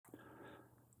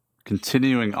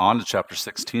Continuing on to Chapter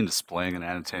 16, displaying and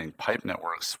annotating pipe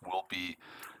networks, we'll be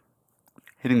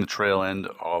hitting the trail end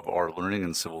of our learning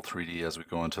in Civil 3D as we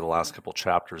go into the last couple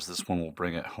chapters. This one will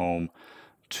bring it home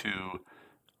to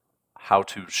how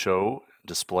to show,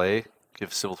 display,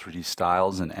 give Civil 3D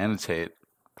styles, and annotate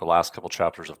the last couple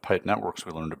chapters of pipe networks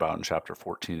we learned about in Chapter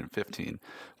 14 and 15.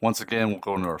 Once again, we'll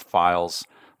go into our files.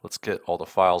 Let's get all the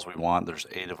files we want. There's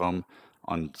 8 of them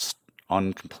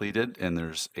uncompleted, and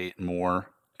there's 8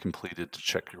 more completed to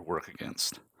check your work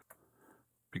against.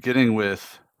 Beginning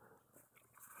with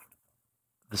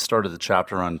the start of the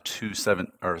chapter on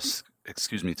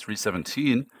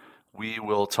 317, we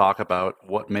will talk about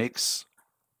what makes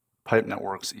pipe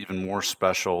networks even more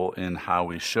special in how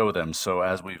we show them. So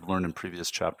as we've learned in previous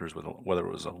chapters, whether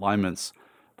it was alignments,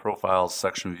 profiles,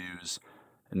 section views,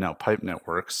 and now pipe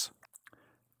networks,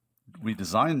 we've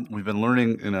been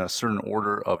learning in a certain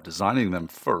order of designing them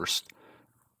first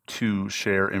to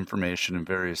share information and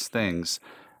various things.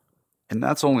 And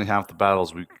that's only half the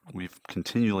battles. We've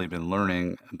continually been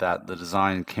learning that the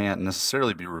design can't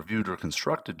necessarily be reviewed or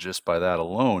constructed just by that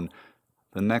alone.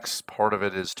 The next part of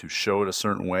it is to show it a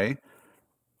certain way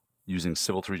using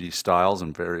Civil 3D styles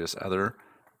and various other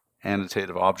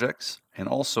annotative objects, and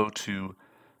also to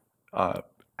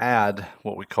add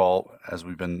what we call, as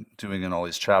we've been doing in all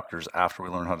these chapters, after we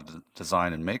learn how to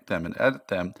design and make them and edit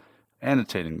them,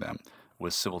 annotating them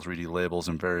with Civil 3D labels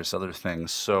and various other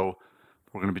things. So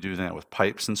we're going to be doing that with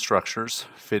pipes and structures,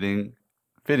 fittings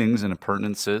and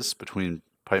appurtenances between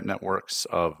pipe networks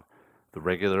of the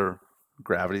regular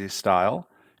gravity style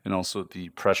and also the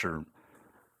pressure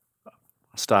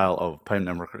style of pipe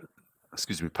network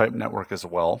as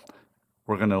well.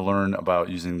 We're going to learn about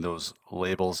using those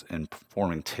labels and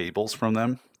forming tables from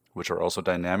them, which are also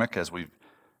dynamic as we've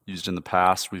used in the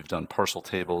past. We've done parcel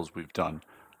tables, we've done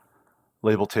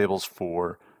label tables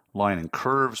for line and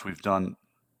curves, we've done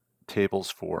tables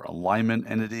for alignment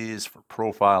entities, for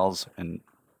profiles, and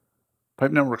pipe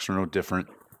networks are no different.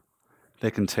 They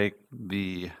can take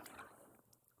the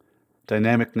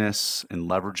dynamicness and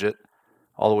leverage it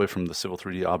all the way from the Civil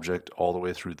 3D object all the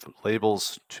way through the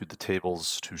labels to the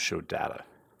tables to show data.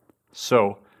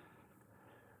 So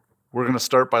we're going to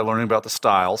start by learning about the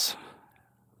styles,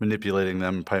 manipulating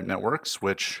them in pipe networks,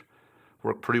 which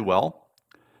work pretty well.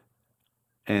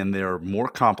 And they're more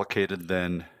complicated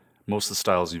than most of the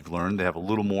styles you've learned. They have a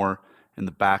little more in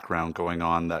the background going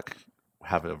on that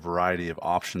have a variety of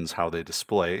options how they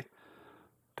display.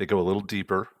 They go a little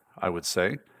deeper, I would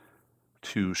say,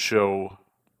 to show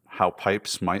how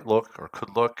pipes might look or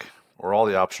could look, or all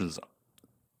the options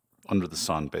under the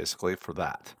sun, basically, for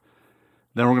that.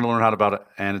 Then we're going to learn how about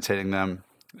annotating them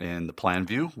in the plan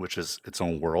view, which is its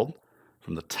own world,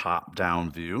 from the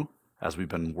top-down view, as we've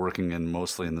been working in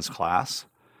mostly in this class.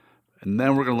 And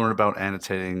then we're going to learn about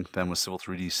annotating them with Civil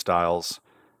 3D styles,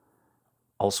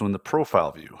 also in the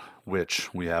profile view,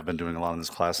 which we have been doing a lot in this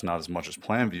class, not as much as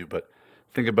plan view, but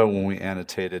think about when we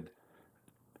annotated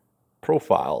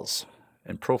profiles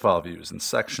and profile views and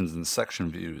sections and section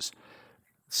views.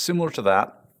 Similar to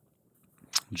that,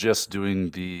 just doing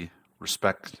the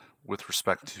with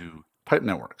respect to pipe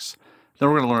networks. Then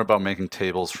we're going to learn about making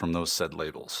tables from those said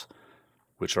labels,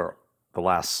 which are the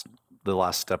last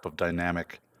step of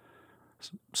dynamic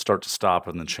start to stop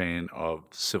in the chain of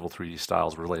Civil 3D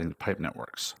styles relating to pipe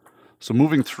networks. So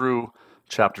moving through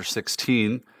Chapter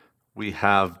 16, we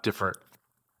have different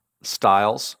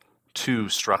styles, 2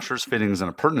 structures, fittings, and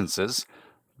appurtenances,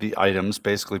 the items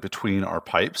basically between our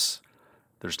pipes.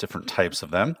 There's different types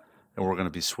of them, and we're going to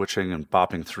be switching and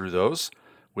bopping through those.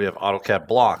 We have AutoCAD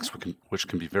blocks, which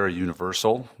can be very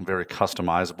universal, very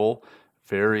customizable,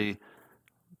 very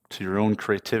to your own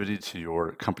creativity, to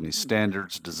your company's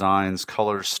standards, designs,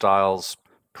 colors, styles,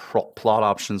 plot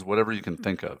options, whatever you can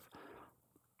think of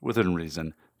within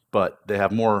reason, but they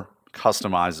have more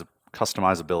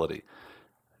customizability.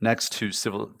 Next to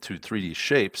 3D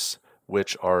shapes,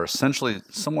 which are essentially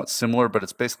somewhat similar, but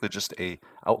it's basically just a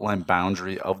outline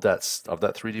boundary of that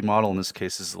 3D model. In this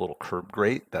case, is a little curb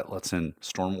grate that lets in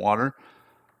stormwater.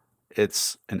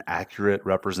 It's an accurate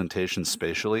representation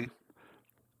spatially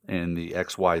in the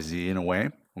XYZ in a way,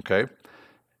 okay?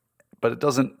 But it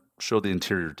doesn't show the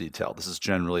interior detail. This is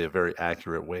generally a very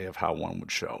accurate way of how one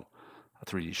would show a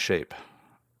 3D shape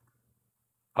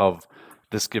of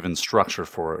this given structure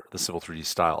for the Civil 3D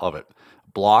style of it.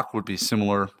 Block would be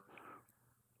similar.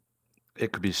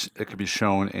 It could be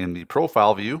shown in the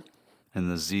profile view, in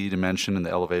the Z dimension and the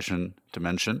elevation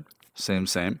dimension, same.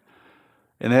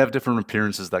 And they have different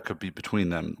appearances that could be between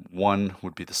them. One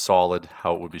would be the solid,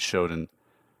 how it would be showed in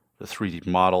the 3D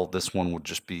model. This one would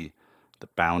just be the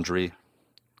boundary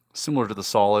similar to the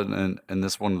solid, and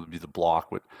this one would be the block.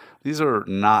 But these are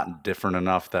not different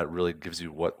enough that really gives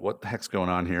you what the heck's going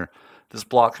on here. This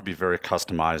block could be very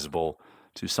customizable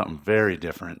to something very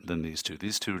different than these two.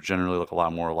 These two generally look a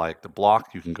lot more alike. The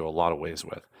block you can go a lot of ways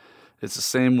with. It's the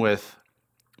same with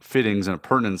fittings and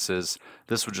appurtenances.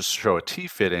 This would just show a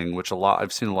T-fitting, which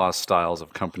I've seen a lot of styles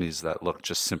of companies that look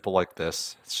just simple like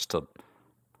this. It's just a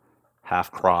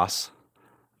half cross.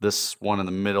 This one in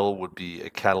the middle would be a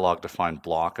catalog defined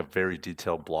block, a very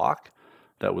detailed block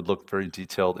that would look very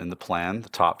detailed in the plan, the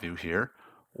top view here,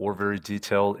 or very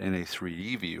detailed in a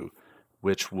 3D view,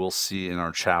 which we'll see in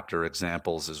our chapter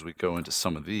examples as we go into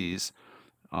some of these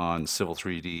on Civil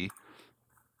 3D.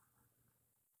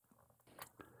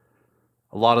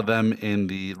 A lot of them in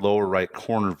the lower right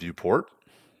corner viewport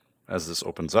as this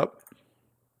opens up.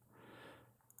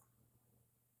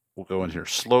 We'll go in here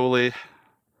slowly.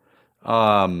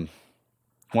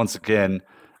 Once again,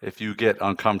 if you get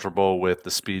uncomfortable with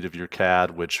the speed of your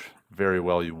CAD, which very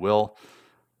well you will,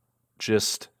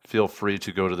 just feel free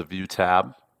to go to the View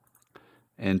tab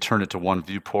and turn it to one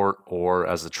viewport, or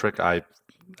as a trick I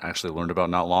actually learned about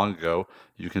not long ago,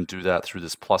 you can do that through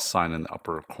this plus sign in the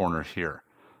upper corner here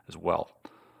as well.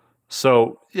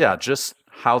 So yeah, just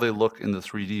how they look in the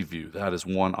 3D view, that is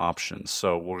one option.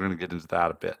 So we're going to get into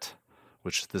that a bit,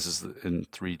 which this is in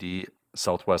 3D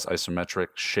Southwest isometric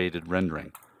shaded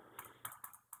rendering.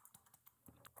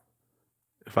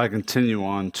 If I continue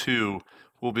on too,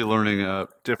 we'll be learning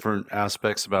different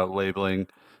aspects about labeling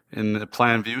in the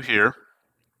plan view here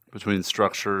between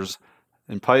structures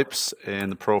and pipes, and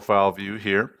the profile view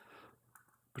here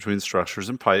between structures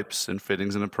and pipes and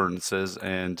fittings and appurtenances,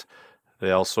 and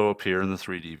they also appear in the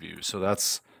 3D view. So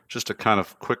that's just a kind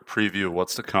of quick preview of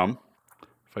what's to come.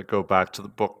 If I go back to the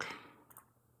book,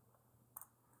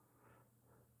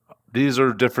 these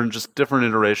are just different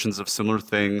iterations of similar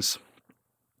things.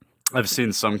 I've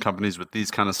seen some companies with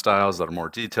these kind of styles that are more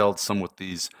detailed, some with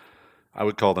these, I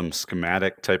would call them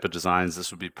schematic type of designs.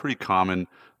 This would be pretty common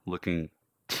looking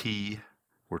T,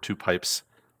 where two pipes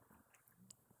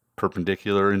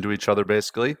perpendicular into each other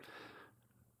basically,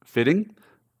 fitting.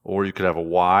 Or you could have a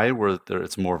Y where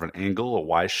it's more of an angle, a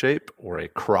Y shape, or a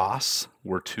cross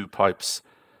where two pipes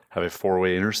have a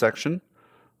four-way intersection,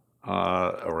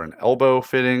 or an elbow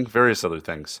fitting, various other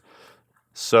things.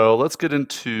 So let's get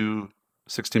into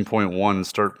 16.1 and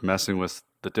start messing with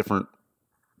the different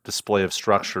display of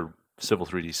structure Civil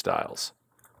 3D styles.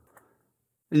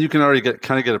 And you can already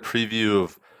kind of get a preview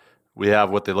of, we have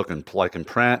what they look like in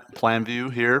plan view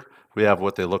here. We have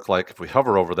what they look like if we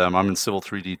hover over them. I'm in Civil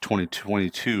 3D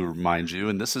 2022, mind you,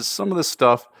 and this is some of this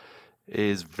stuff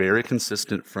is very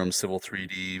consistent from Civil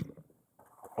 3D,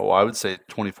 I would say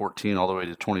 2014 all the way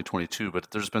to 2022,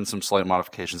 but there's been some slight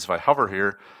modifications. If I hover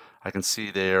here, I can see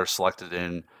they are selected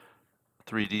in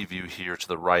 3D view here to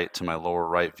the right, to my lower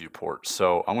right viewport.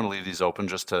 So I'm going to leave these open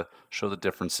just to show the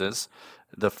differences.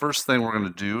 The first thing we're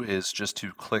going to do is just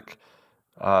to click.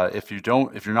 If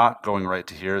you're not going right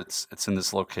to here, it's in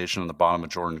this location on the bottom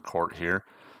of Jordan Court here.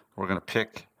 We're going to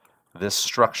pick this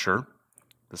structure,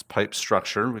 this pipe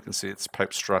structure. We can see it's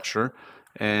pipe structure,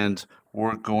 and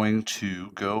we're going to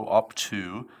go up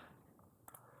to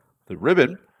the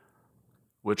ribbon,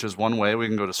 which is one way. We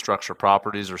can go to structure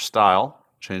properties or style,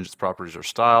 change its properties or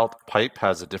style. The pipe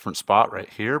has a different spot right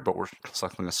here, but we're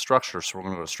selecting a structure, so we're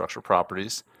going to go to structure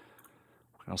properties.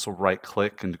 We can also right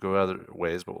click and go other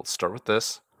ways, but we'll start with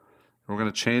this. We're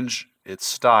going to change its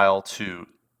style to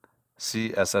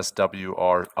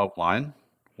CSSWR outline.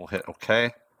 We'll hit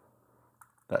OK.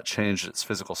 That changed its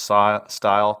physical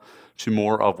style to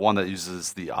more of one that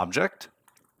uses the object.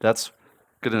 That's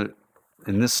going to,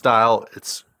 in this style,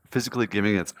 it's physically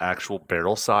giving its actual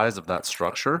barrel size of that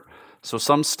structure. So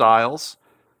some styles,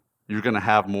 you're going to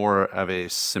have more of a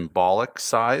symbolic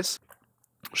size,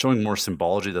 showing more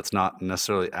symbology that's not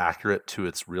necessarily accurate to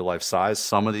its real life size.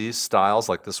 Some of these styles,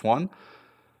 like this one,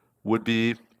 would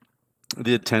be,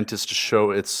 the intent is to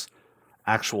show its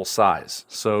actual size.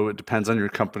 So it depends on your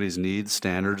company's needs,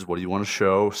 standards, what do you want to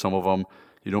show. Some of them,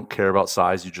 you don't care about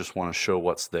size, you just want to show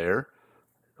what's there.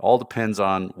 All depends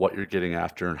on what you're getting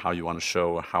after and how you want to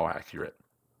show how accurate.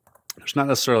 There's not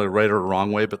necessarily a right or a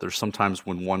wrong way, but there's sometimes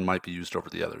when one might be used over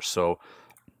the other. So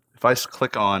if I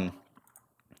click on,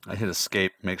 I hit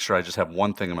escape, make sure I just have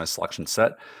one thing in my selection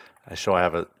set. I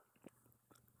have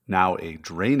now a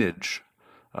drainage,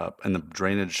 and the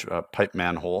drainage pipe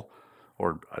manhole,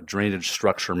 or a drainage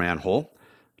structure manhole.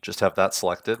 Just have that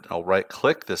selected. I'll right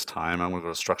click this time. I'm going to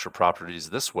go to structure properties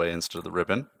this way instead of the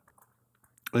ribbon.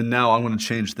 And now I'm going to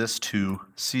change this to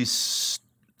CSTRM,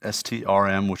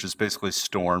 which is basically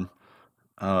storm,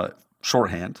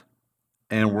 shorthand.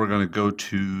 and we're going to go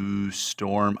to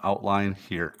storm outline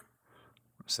here.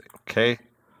 Say OK.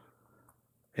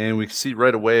 And we can see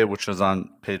right away, which is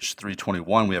on page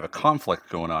 321, we have a conflict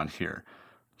going on here.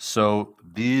 So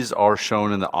these are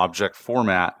shown in the object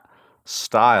format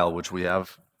style, which we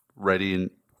have ready and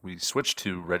we switch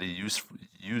to ready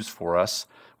use for us.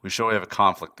 We show we have a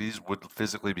conflict. These would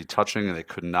physically be touching and they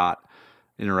could not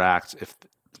interact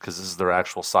because this is their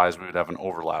actual size. We would have an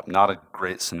overlap. Not a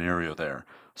great scenario there.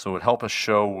 So it would help us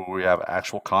show where we have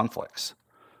actual conflicts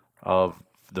of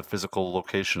the physical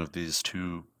location of these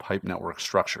two pipe network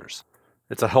structures.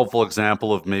 It's a helpful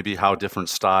example of maybe how different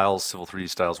styles, Civil 3D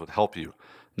styles, would help you.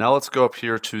 Now let's go up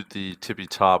here to the tippy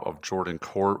top of Jordan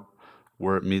Court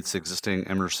where it meets existing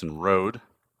Emerson Road.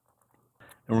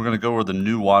 And we're going to go where the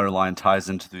new water line ties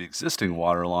into the existing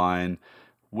water line,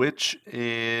 which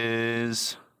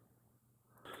is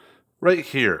right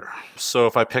here. So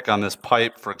if I pick on this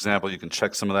pipe, for example, you can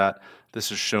check some of that.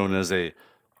 This is shown as a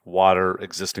water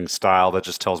existing style. That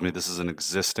just tells me this is an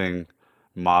existing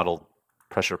modeled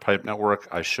pressure pipe network.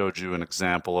 I showed you an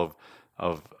example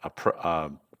of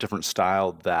a different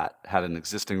style that had an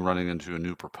existing running into a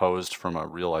new proposed from a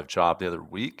real life job the other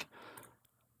week.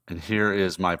 And here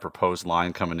is my proposed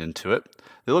line coming into it.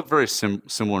 They look very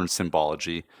similar in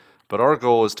symbology, but our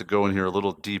goal is to go in here a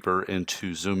little deeper and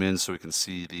to zoom in so we can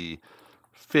see the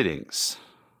fittings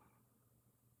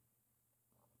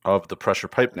of the pressure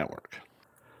pipe network.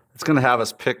 It's going to have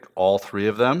us pick all three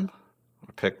of them.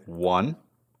 Pick one.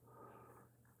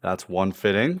 That's one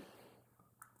fitting.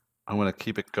 I'm going to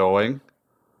keep it going.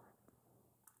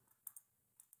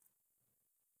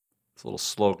 It's a little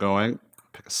slow going.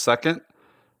 Pick a second.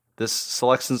 This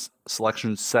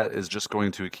selection set is just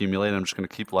going to accumulate. I'm just going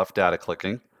to keep left data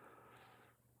clicking.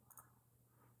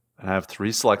 I have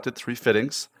three selected, three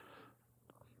fittings.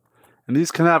 And these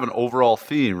can have an overall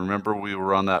theme. Remember, we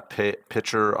were on that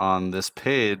picture on this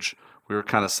page. We were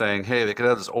kind of saying, hey, they could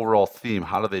have this overall theme.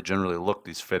 How do they generally look,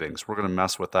 these fittings? We're going to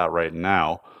mess with that right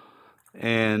now.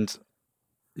 And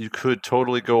you could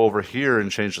totally go over here and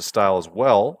change the style as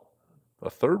well, a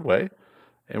third way.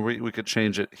 And we could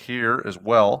change it here as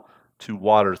well to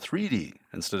water 3D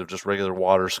instead of just regular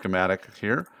water schematic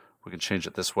here. We can change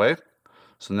it this way.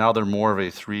 So now they're more of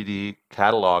a 3D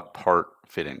catalog part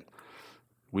fitting.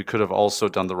 We could have also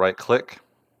done the right click,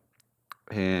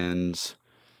 and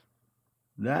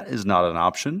that is not an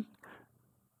option.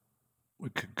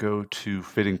 We could go to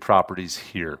fitting properties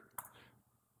here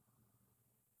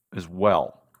as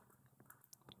well.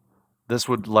 This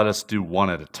would let us do one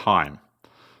at a time.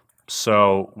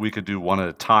 So we could do one at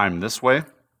a time this way,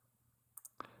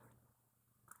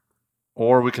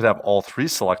 or we could have all three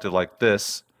selected like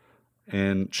this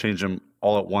and change them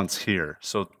all at once here.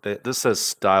 So this says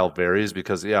style varies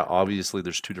because, yeah, obviously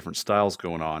there's two different styles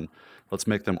going on. Let's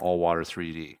make them all water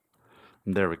 3D.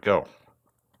 And there we go.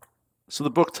 So the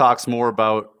book talks more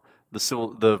about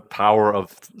the power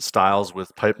of styles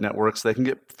with pipe networks. They can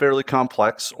get fairly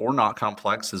complex or not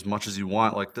complex as much as you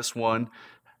want. Like this one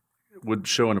would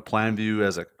show in a plan view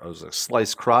as a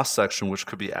slice cross section, which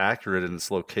could be accurate in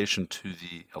its location to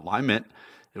the alignment.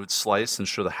 It would slice and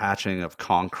show the hatching of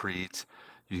concrete.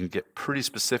 You can get pretty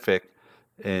specific,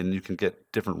 and you can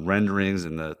get different renderings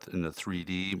in the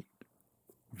 3D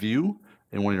view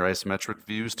in one of your isometric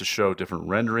views to show different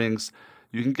renderings.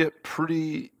 You can get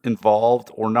pretty involved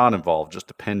or not involved, just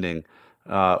depending.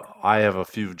 I have a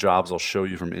few jobs I'll show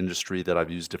you from industry that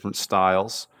I've used different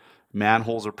styles.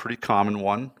 Manholes are a pretty common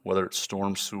one, whether it's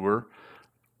storm sewer,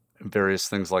 various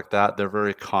things like that. They're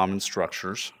very common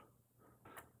structures.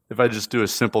 If I just do a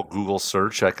simple Google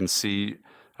search, I can see,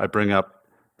 I bring up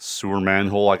sewer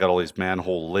manhole. I got all these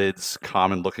manhole lids,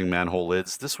 common looking manhole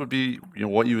lids. This would be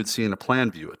what you would see in a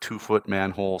plan view, a 2-foot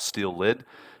manhole steel lid.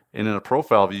 And in a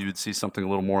profile view, you'd see something a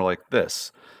little more like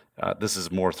this. This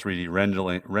is more 3D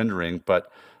rendering,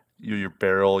 but your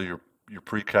barrel, your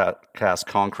precast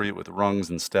concrete with rungs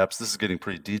and steps. This is getting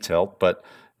pretty detailed, but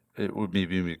it would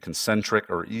be a concentric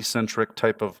or eccentric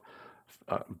type of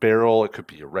barrel. It could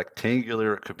be a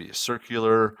rectangular, it could be a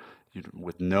circular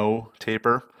with no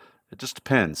taper. It just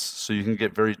depends. So you can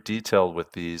get very detailed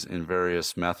with these in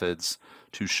various methods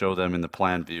to show them in the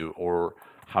plan view, or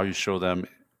how you show them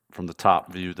from the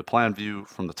top view, the plan view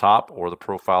from the top, or the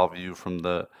profile view from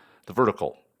the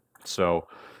vertical. So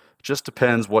it just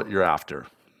depends what you're after.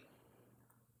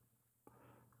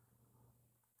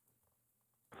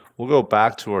 We'll go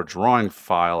back to our drawing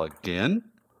file again.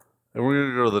 And we're going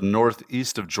to go to the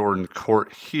northeast of Jordan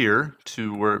Court here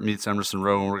to where it meets Emerson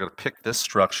Road, and we're going to pick this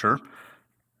structure.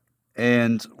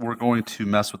 And we're going to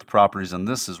mess with the properties on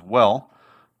this as well.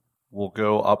 We'll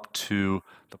go up to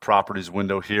the properties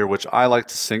window here, which I like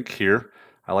to sync here.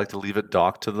 I like to leave it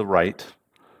docked to the right.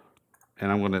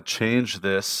 And I'm going to change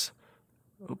this,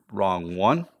 wrong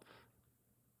one.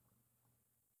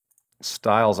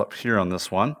 Styles up here on this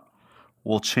one.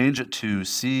 We'll change it to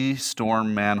C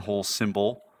storm manhole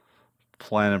symbol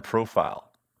plan and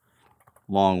profile.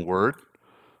 Long word.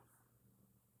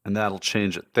 And that'll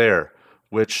change it there,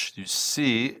 which you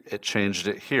see it changed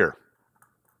it here.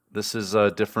 This is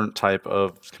a different type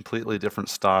of, completely different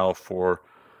style for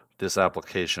this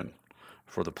application.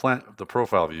 For the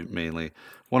profile view mainly.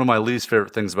 One of my least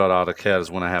favorite things about AutoCAD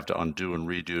is when I have to undo and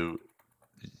redo.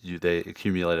 They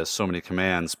accumulate as so many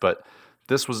commands, but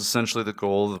this was essentially the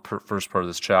goal of the first part of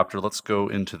this chapter. Let's go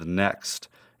into the next,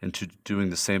 into doing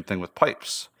the same thing with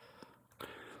pipes.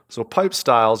 So pipe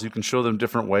styles, you can show them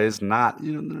different ways.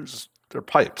 They're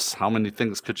pipes. How many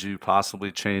things could you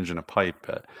possibly change in a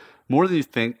pipe? More than you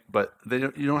think, but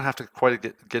you don't have to quite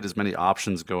get as many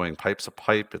options going. Pipe's a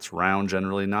pipe. It's round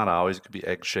generally, not always. It could be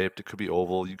egg-shaped. It could be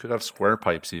oval. You could have square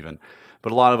pipes even,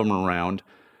 but a lot of them are round.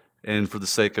 And for the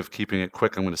sake of keeping it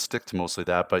quick, I'm going to stick to mostly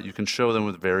that, but you can show them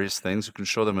with various things. You can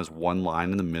show them as one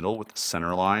line in the middle with the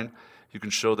center line. You can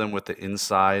show them with the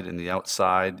inside and the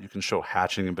outside. You can show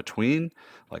hatching in between,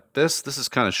 like this. This is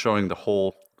kind of showing the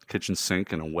whole kitchen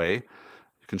sink in a way.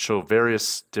 You can show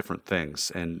various different things,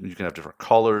 and you can have different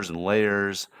colors and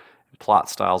layers, and plot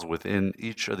styles within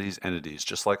each of these entities.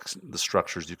 Just like the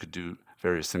structures, you could do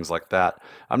various things like that.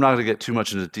 I'm not going to get too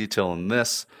much into detail in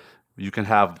this. You can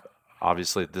have,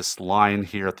 obviously, this line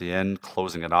here at the end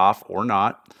closing it off or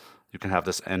not. You can have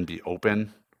this end be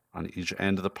open on each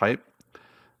end of the pipe.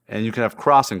 And you can have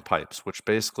crossing pipes, which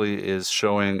basically is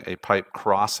showing a pipe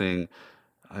crossing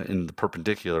in the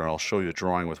perpendicular. I'll show you a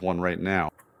drawing with one right now.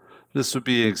 This would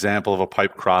be an example of a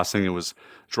pipe crossing. It was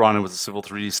drawn in with a Civil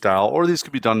 3D style, or these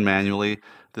could be done manually.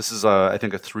 This is, I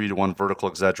think, a 3:1 vertical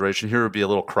exaggeration. Here would be a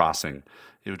little crossing.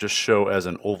 It would just show as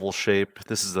an oval shape.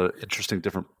 This is an interesting,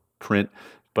 different print,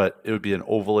 but it would be an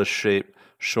ovalish shape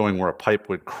showing where a pipe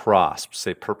would cross,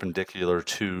 say perpendicular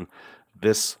to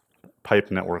this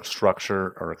pipe network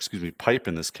structure, or excuse me, pipe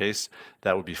in this case,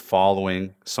 that would be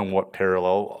following somewhat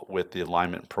parallel with the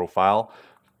alignment profile.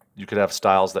 You could have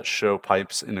styles that show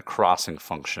pipes in a crossing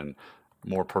function,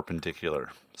 more perpendicular.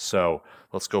 So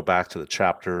let's go back to the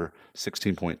chapter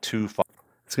 16.25.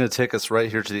 It's going to take us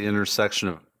right here to the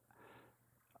intersection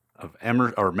of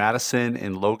Madison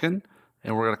and Logan,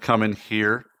 and we're going to come in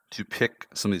here to pick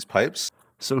some of these pipes.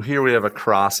 So here we have a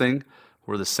crossing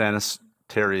where the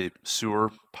sanitary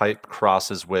sewer pipe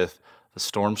crosses with the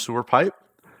storm sewer pipe,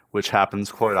 which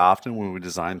happens quite often when we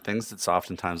design things. It's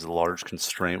oftentimes a large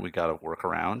constraint we got to work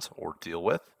around or deal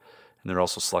with. And they're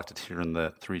also selected here in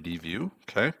the 3D view,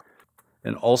 okay?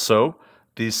 And also,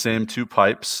 these same two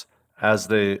pipes, as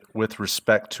they, with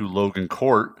respect to Logan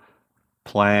Court,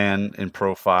 plan and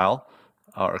profile,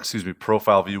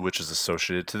 profile view, which is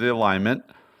associated to the alignment.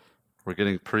 We're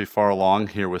getting pretty far along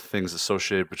here with things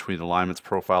associated between alignments,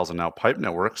 profiles, and now pipe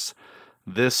networks.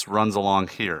 This runs along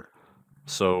here.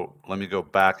 So let me go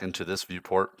back into this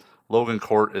viewport. Logan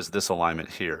Court is this alignment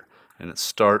here, and it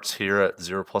starts here at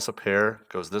 0 plus a pair,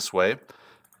 goes this way.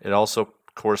 It also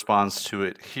corresponds to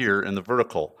it here in the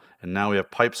vertical, and now we have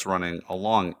pipes running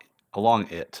along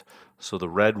it. So the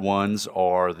red ones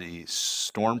are the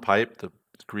storm pipe, the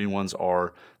green ones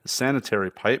are the sanitary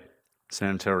pipe,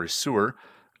 sanitary sewer.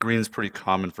 Green's pretty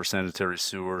common for sanitary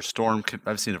sewer. Storm,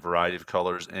 I've seen a variety of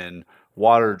colors, and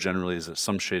water generally is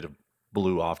some shade of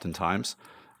blue oftentimes,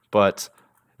 but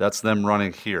that's them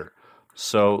running here.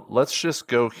 So let's just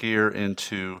go here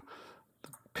into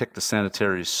pick the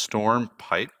sanitary storm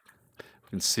pipe. You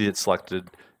can see it selected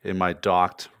in my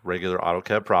docked regular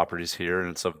AutoCAD properties here, and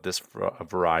it's of this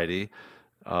variety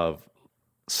of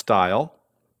style,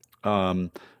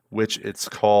 which it's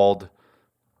called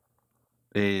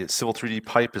a Civil 3D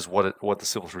pipe is what the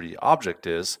Civil 3D object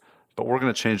is, but we're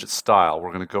going to change its style.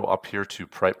 We're going to go up here to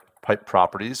pipe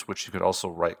properties, which you could also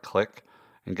right click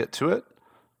and get to it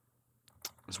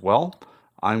as well.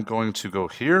 I'm going to go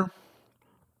here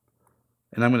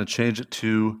and I'm going to change it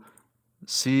to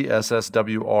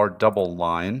CSSWR double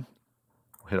line.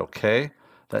 Hit OK.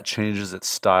 That changes its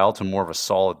style to more of a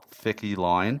solid thicky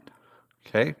line.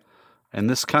 Okay, and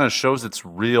this kind of shows its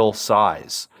real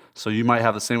size. So you might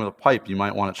have the same with a pipe. You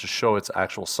might want it to show its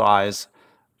actual size,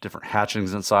 different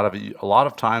hatchings inside of it. A lot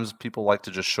of times people like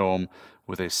to just show them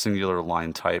with a singular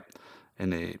line type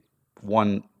and a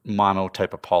one mono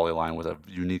type of polyline with a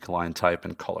unique line type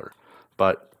and color.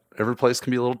 But every place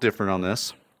can be a little different on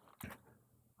this.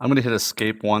 I'm going to hit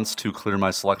escape once to clear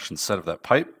my selection set of that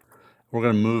pipe. We're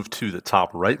going to move to the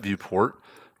top right viewport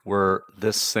where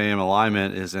this same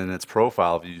alignment is in its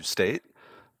profile view state,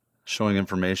 showing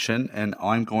information, and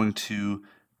I'm going to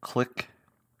click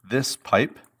this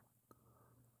pipe,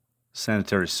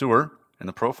 sanitary sewer, in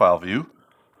the profile view.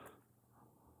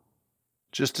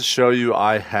 Just to show you,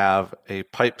 I have a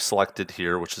pipe selected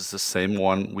here, which is the same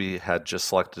one we had just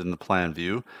selected in the plan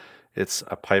view. It's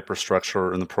a pipe or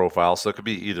structure in the profile, so it could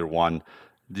be either one.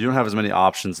 You don't have as many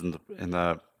options in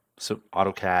the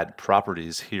AutoCAD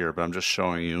properties here, but I'm just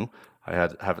showing you. I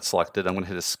have it selected. I'm going to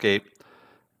hit escape,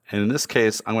 and in this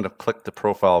case, I'm going to click the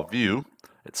profile view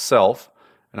itself,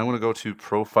 and I'm going to go to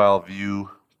profile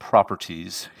view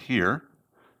properties here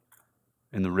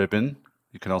in the ribbon.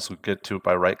 You can also get to it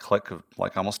by right click,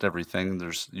 like almost everything.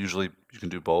 There's usually, you can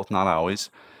do both, not always.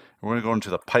 We're going to go into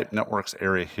the pipe networks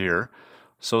area here.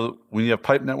 So when you have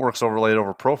pipe networks overlaid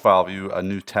over profile view, a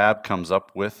new tab comes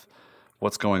up with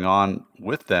what's going on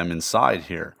with them inside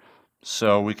here.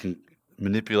 So we can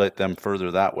manipulate them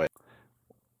further that way.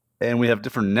 And we have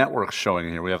different networks showing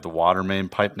here. We have the water main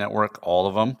pipe network, all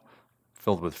of them,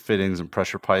 filled with fittings and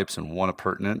pressure pipes and one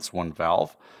appurtenance, one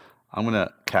valve. I'm going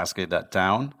to cascade that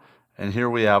down. And here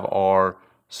we have our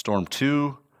Storm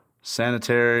 2,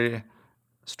 sanitary,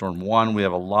 Storm 1. We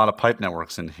have a lot of pipe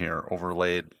networks in here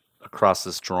overlaid across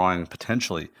this drawing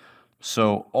potentially.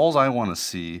 So all I want to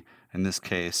see in this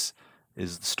case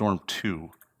is the Storm 2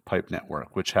 pipe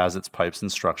network, which has its pipes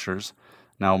and structures.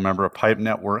 Now remember, a pipe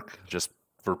network, just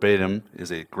verbatim,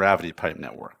 is a gravity pipe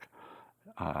network.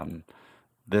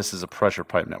 This is a pressure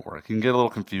pipe network. You can get a little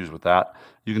confused with that.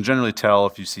 You can generally tell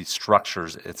if you see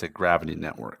structures, it's a gravity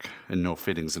network and no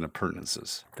fittings and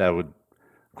appurtenances. That would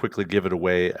quickly give it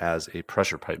away as a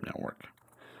pressure pipe network.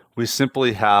 We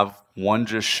simply have one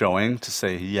just showing to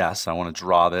say, yes, I want to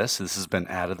draw this. This has been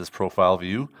added, this profile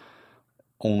view.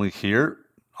 Only here,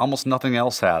 almost nothing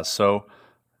else has. So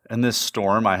in this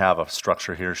storm, I have a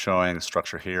structure here showing a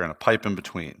structure here and a pipe in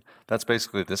between. That's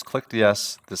basically this clicked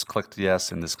yes, this clicked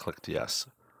yes, and this clicked yes.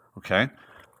 Okay?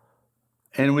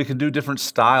 And we can do different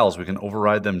styles. We can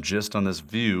override them just on this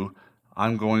view.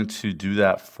 I'm going to do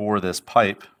that for this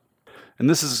pipe. And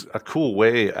this is a cool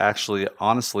way, actually,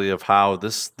 honestly, of how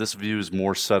this view is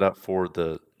more set up for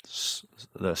the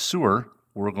sewer.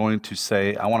 We're going to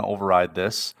say, I want to override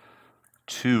this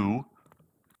to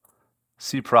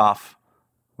CProf,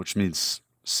 which means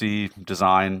C,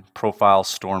 design, profile,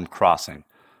 storm, crossing.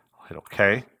 I'll hit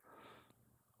OK.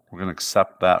 We're going to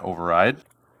accept that override.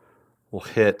 We'll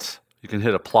hit, you can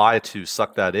hit apply to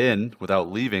suck that in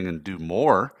without leaving and do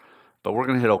more, but we're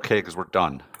going to hit OK because we're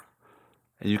done.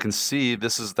 And you can see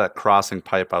this is that crossing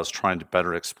pipe I was trying to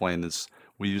better explain this.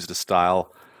 We used a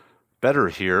style better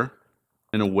here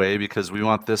in a way because we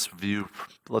want this view,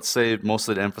 let's say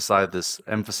mostly to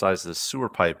emphasize this sewer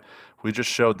pipe. We just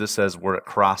showed this as where it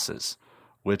crosses,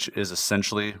 which is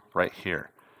essentially right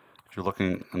here. If you're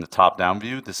looking in the top-down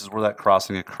view, this is where that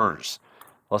crossing occurs.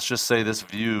 Let's just say this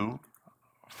view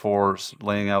for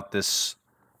laying out this,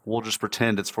 we'll just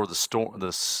pretend it's for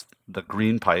the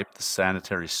green pipe, the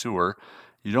sanitary sewer.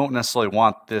 You don't necessarily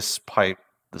want this pipe,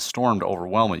 the storm, to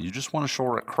overwhelm it. You just want to show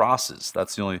where it crosses.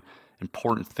 That's the only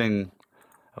important thing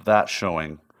of that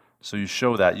showing. So you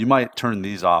show that. You might turn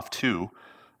these off too.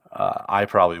 I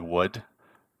probably would.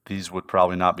 These would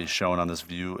probably not be shown on this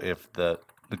view if the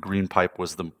green pipe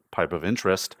was the pipe of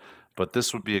interest, but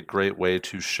this would be a great way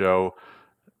to show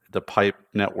the pipe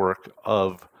network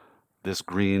of this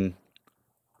green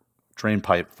drain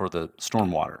pipe for the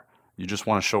stormwater. You just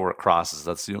want to show where it crosses.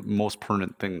 That's the most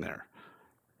pertinent thing there.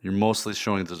 You're mostly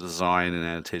showing the design and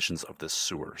annotations of this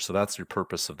sewer. So that's your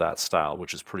purpose of that style,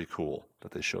 which is pretty cool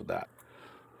that they showed that.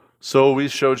 So we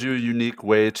showed you a unique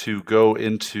way to go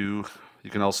into,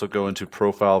 you can also go into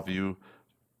profile view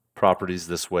properties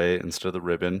this way instead of the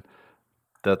ribbon,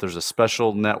 that there's a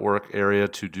special network area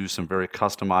to do some very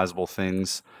customizable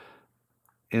things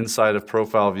inside of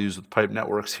profile views with pipe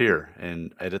networks here,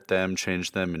 and edit them,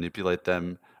 change them, manipulate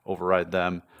them, override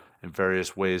them in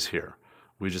various ways here.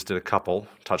 We just did a couple,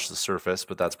 touch the surface,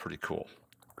 but that's pretty cool.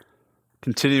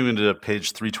 Continuing to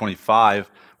page 325,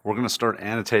 we're going to start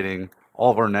annotating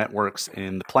all of our networks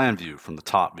in the plan view from the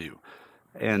top view.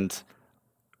 And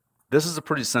this is a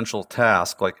pretty essential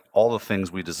task, like all the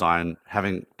things we design,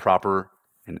 having proper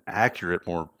and accurate,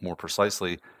 more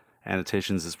precisely,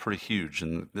 annotations is pretty huge.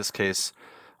 In this case,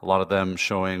 a lot of them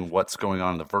showing what's going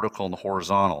on in the vertical and the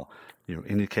horizontal,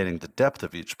 indicating the depth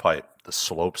of each pipe, the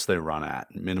slopes they run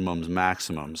at, minimums,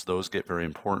 maximums. Those get very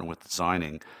important with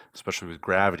designing, especially with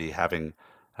gravity, having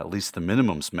at least the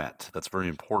minimums met. That's very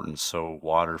important so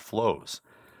water flows.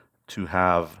 To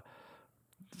have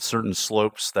certain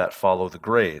slopes that follow the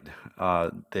grade,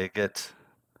 they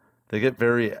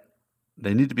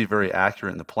need to be very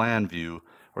accurate in the plan view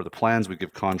or the plans we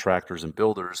give contractors and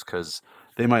builders, because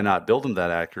they might not build them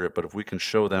that accurate, but if we can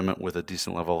show them with a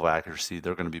decent level of accuracy,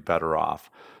 they're going to be better off.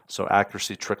 So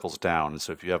accuracy trickles down. And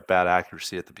so if you have bad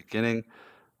accuracy at the beginning,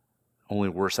 only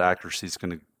worse accuracy is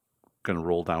going to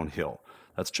roll downhill.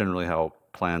 That's generally how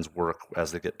plans work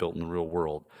as they get built in the real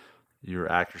world.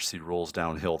 Your accuracy rolls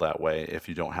downhill that way if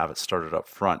you don't have it started up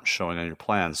front showing on your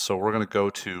plans. So we're going to go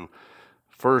to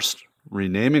first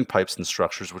renaming pipes and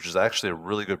structures, which is actually a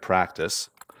really good practice.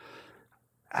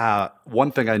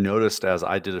 One thing I noticed as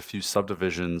I did a few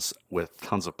subdivisions with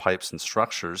tons of pipes and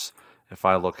structures, if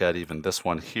I look at even this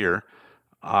one here,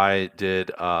 I did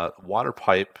a water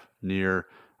pipe near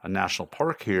a national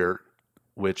park here,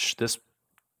 which this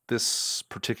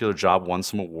particular job won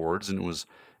some awards, and it was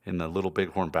in the Little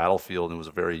Bighorn battlefield, and it was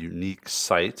a very unique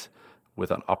site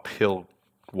with an uphill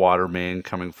water main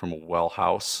coming from a well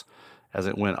house. As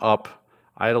it went up,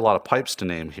 I had a lot of pipes to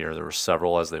name here. There were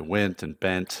several as they went and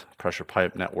bent, pressure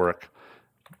pipe network,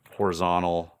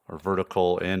 horizontal or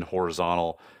vertical and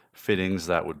horizontal fittings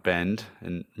that would bend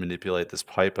and manipulate this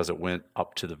pipe as it went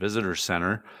up to the visitor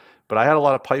center. But I had a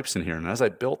lot of pipes in here, and as I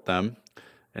built them,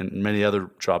 and many other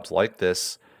jobs like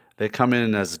this, they come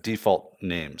in as default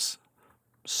names.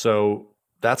 So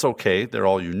that's okay, they're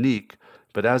all unique,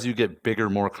 but as you get bigger,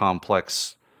 more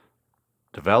complex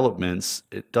developments,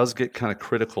 it does get kind of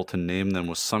critical to name them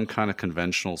with some kind of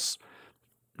conventional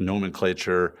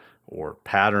nomenclature or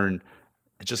pattern.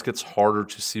 It just gets harder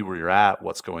to see where you're at,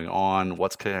 what's going on,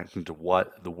 what's connecting to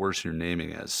what, the worse your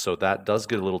naming is. So that does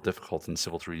get a little difficult in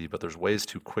Civil 3D, but there's ways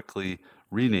to quickly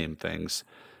rename things.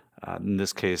 In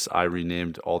this case, I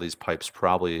renamed all these pipes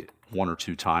probably 1 or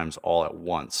 2 times all at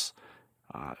once,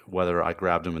 whether I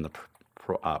grabbed them in the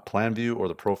plan view or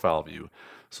the profile view.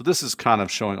 So this is kind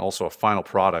of showing also a final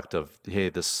product of, hey,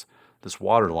 this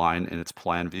water line in its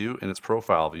plan view and its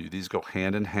profile view, these go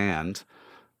hand in hand.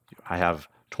 I have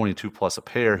 22 plus a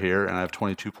pair here, and I have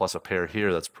 22 plus a pair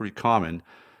here. That's pretty common.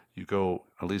 You go,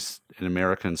 at least in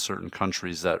America and certain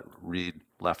countries that read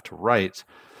left to right,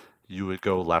 you would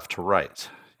go left to right.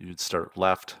 You'd start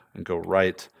left and go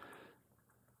right,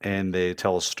 and they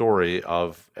tell a story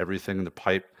of everything in the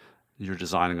pipe you're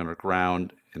designing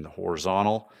underground in the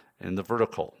horizontal and the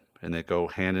vertical, and they go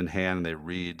hand in hand and they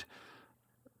read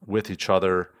with each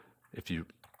other. If you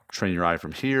train your eye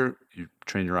from here, you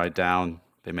train your eye down,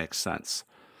 they make sense.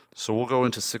 So we'll go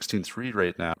into 16.3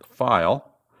 right now.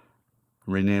 File,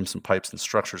 rename some pipes and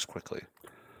structures quickly.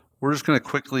 We're just going to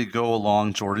quickly go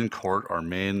along Jordan Court, our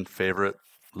main favorite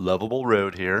lovable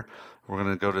road here. We're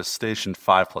going to go to station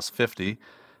 5+50.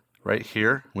 Right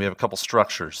here, we have a couple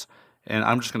structures, and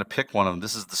I'm just going to pick one of them.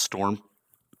 This is the storm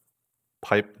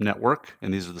pipe network,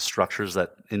 and these are the structures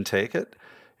that intake it.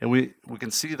 And we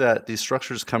can see that these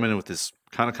structures come in with this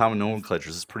kind of common nomenclature.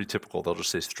 This is pretty typical. They'll just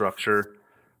say structure.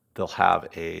 They'll have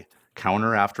a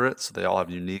counter after it, so they all have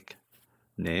unique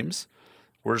names.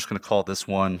 We're just going to call this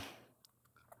one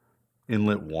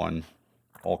Inlet 1,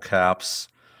 all caps,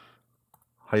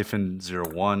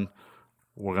 -01.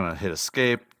 We're going to hit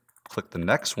escape, click the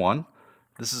next one.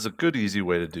 This is a good, easy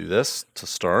way to do this to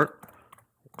start.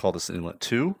 We'll call this Inlet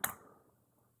 2.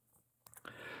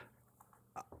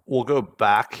 We'll go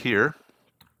back here,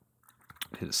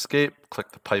 hit escape,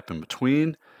 click the pipe in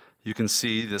between. You can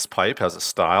see this pipe has a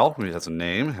style, it has a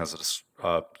name, has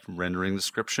a rendering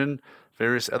description,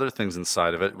 various other things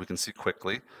inside of it we can see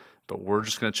quickly, but we're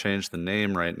just going to change the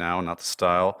name right now, not the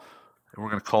style. And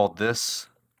we're going to call this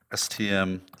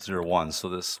STM01. So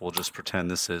this, we'll just pretend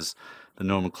this is the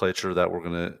nomenclature that we're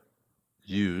going to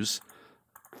use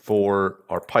for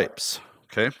our pipes,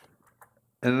 okay?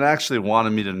 And it actually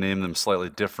wanted me to name them slightly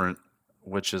different,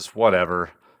 which is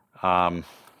whatever. I'm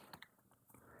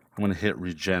going to hit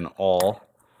regen all.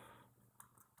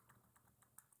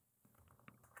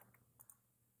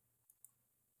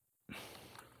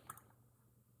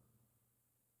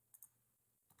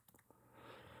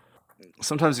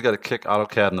 Sometimes you got to kick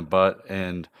AutoCAD in the butt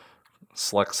and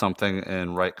select something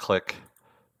and right click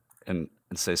and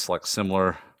say select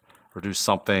similar or do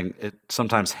something. It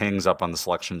sometimes hangs up on the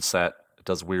selection set. It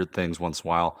does weird things once in a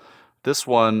while. This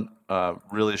one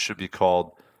really should be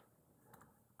called,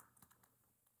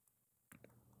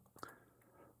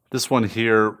 this one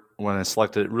here, when I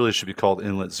select it, it really should be called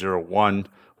Inlet 01.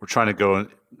 We're trying to go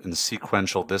in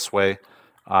sequential this way.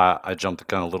 I jumped the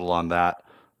gun a little on that.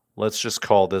 Let's just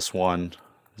call this one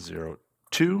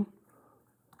 02.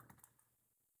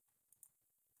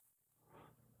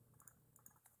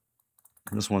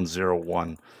 And this one's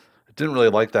 01. I didn't really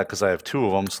like that because I have 2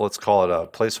 of them, so let's call it a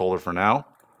placeholder for now.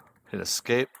 Hit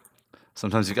escape.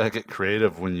 Sometimes you gotta get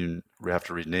creative when you have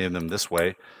to rename them this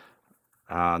way.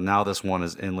 Now this one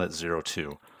is inlet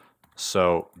 02.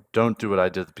 So don't do what I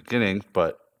did at the beginning,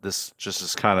 but this just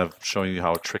is kind of showing you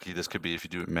how tricky this could be if you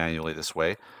do it manually this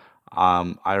way.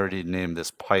 I already named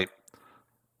this pipe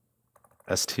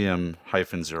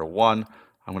STM-01.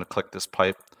 I'm going to click this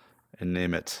pipe and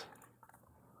name it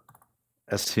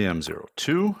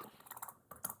STM-02.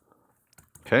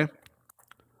 Okay.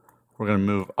 We're going to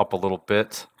move up a little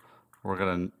bit. We're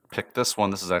going to pick this one.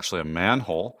 This is actually a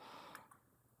manhole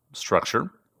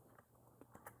structure.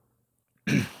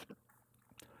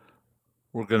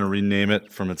 We're going to rename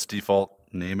it from its default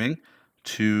naming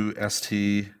to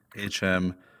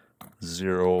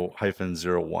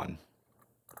STHM-0-01.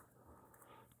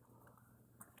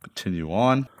 Continue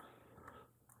on.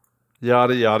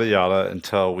 Yada, yada, yada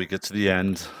until we get to the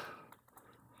end.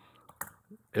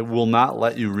 It will not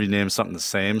let you rename something the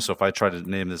same. So if I try to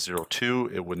name this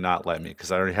 02, it would not let me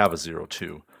because I already have a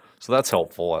 02. So that's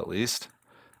helpful at least,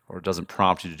 or it doesn't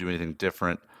prompt you to do anything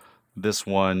different. This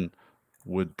one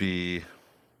would be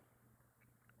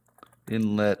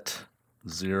inlet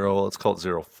 0. Let's call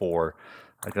it 04.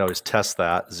 I can always test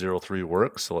that. 03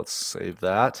 works, so let's save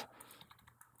that.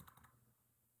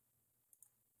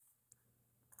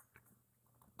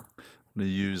 I'm going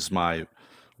to use my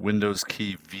Windows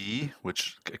key V,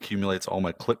 which accumulates all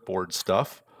my clipboard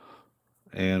stuff.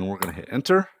 And we're going to hit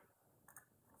enter.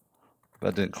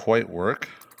 That didn't quite work.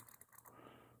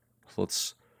 So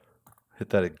let's hit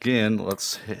that again.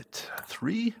 Let's hit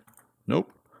 3. Nope,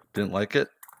 didn't like it.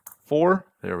 4,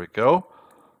 there we go.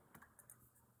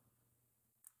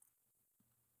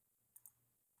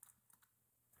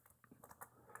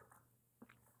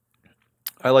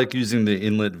 I like using the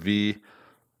inlet V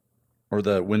or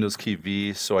the Windows key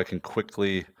V so I can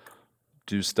quickly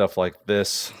do stuff like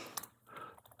this.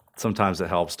 Sometimes it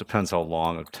helps, depends how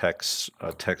long a text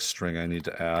string I need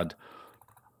to add.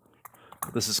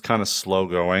 This is kind of slow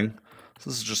going. This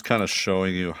is just kind of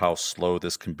showing you how slow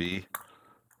this can be.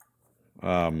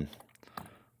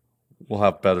 We'll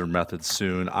have better methods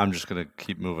soon. I'm just going to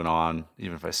keep moving on,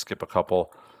 even if I skip a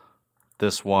couple.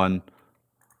 This one,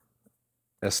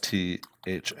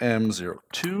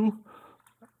 STHM-02.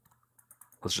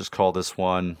 Let's just call this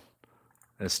one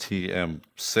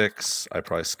STM-6. I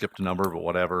probably skipped a number, but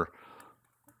whatever.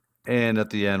 And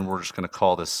at the end, we're just going to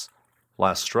call this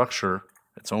last structure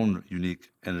its own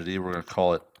unique entity. We're going to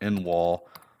call it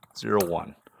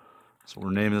NWAL01. So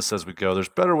we're naming this as we go. There's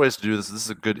better ways to do this. This is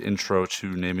a good intro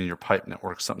to naming your pipe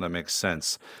network, something that makes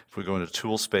sense. If we go into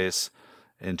Tool Space,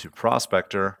 into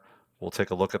Prospector, we'll take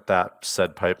a look at that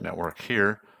said pipe network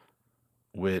here,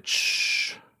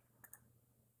 which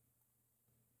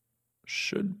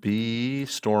should be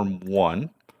Storm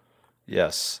 1.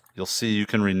 Yes, you'll see you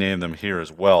can rename them here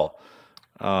as well.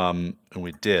 And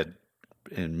we did.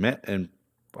 And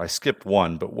I skipped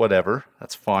one, but whatever,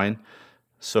 that's fine.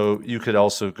 So you could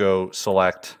also go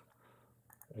select,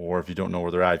 or if you don't know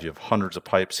where they're at, if you have hundreds of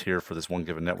pipes here for this one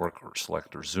given network, or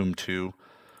select or zoom to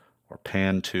or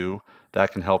pan to.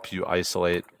 That can help you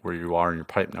isolate where you are in your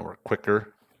pipe network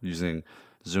quicker using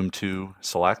zoom to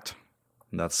select.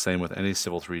 And that's the same with any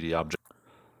Civil 3D object.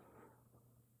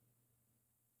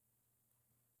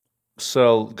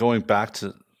 So going back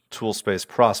to Tool Space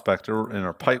Prospector in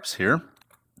our pipes here,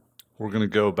 we're going to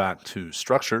go back to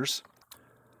Structures.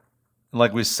 And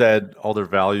like we said, all their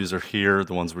values are here,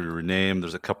 the ones we renamed.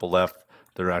 There's a couple left,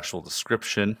 their actual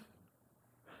description.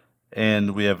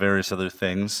 And we have various other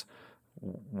things,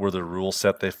 where the rule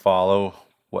set they follow,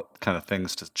 what kind of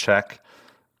things to check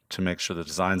to make sure the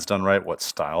design's done right, what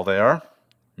style they are,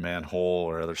 manhole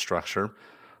or other structure.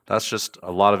 That's just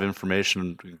a lot of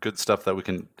information, good stuff that we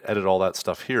can edit all that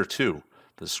stuff here too.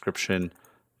 The description,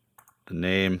 the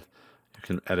name, you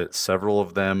can edit several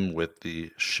of them with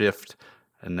the shift.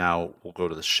 And now we'll go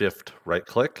to the shift right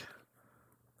click,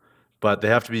 but they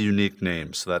have to be unique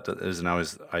names, so that isn't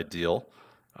always ideal.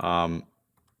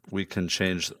 We can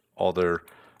change all their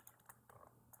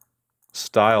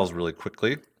styles really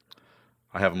quickly.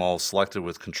 I have them all selected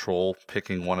with control,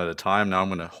 picking one at a time. Now I'm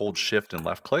going to hold shift and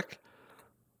left click.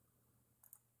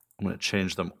 I'm going to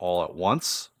change them all at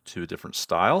once to a different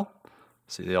style.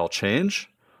 See, they all change.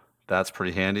 That's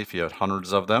pretty handy if you have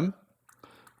hundreds of them.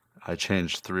 I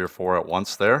changed 3 or 4 at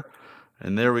once there.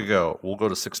 And there we go. We'll go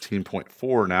to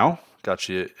 16.4 now. Got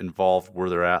you involved where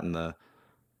they're at in the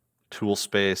tool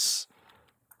space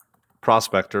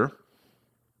prospector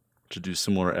to do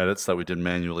similar edits that we did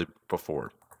manually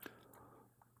before.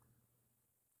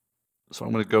 So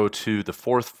I'm going to go to the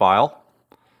 4th file,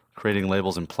 creating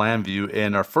labels in plan view.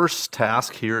 And our first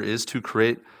task here is to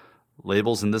create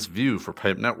labels in this view for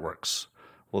pipe networks.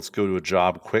 Let's go to a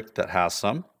job quick that has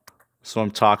some. So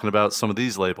I'm talking about some of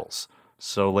these labels.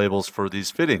 So labels for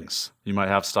these fittings. You might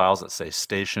have styles that say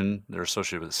station. They're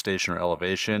associated with station or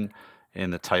elevation,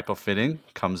 and the type of fitting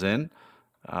comes in.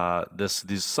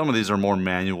 Some of these are more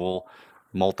manual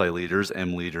multi-leaders,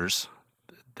 M leaders,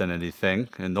 than anything,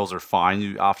 and those are fine.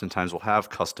 You oftentimes will have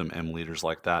custom M leaders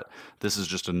like that. This is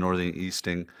just a northing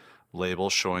easting label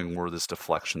showing where this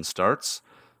deflection starts.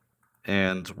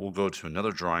 And we'll go to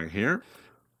another drawing here.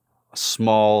 A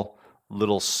small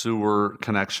little sewer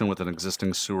connection with an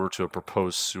existing sewer to a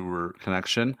proposed sewer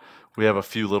connection. We have a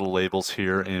few little labels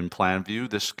here in plan view.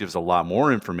 This gives a lot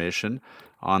more information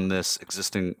on this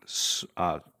existing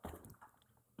sewer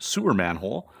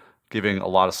manhole, giving a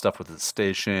lot of stuff with its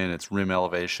station, its rim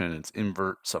elevation, its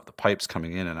inverts of the pipes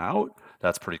coming in and out.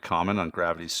 That's pretty common on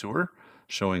gravity sewer,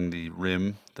 showing the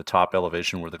rim, the top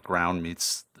elevation where the ground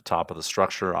meets the top of the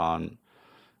structure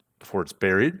before it's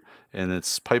buried, and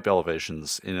its pipe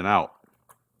elevations in and out.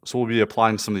 So we'll be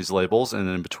applying some of these labels, and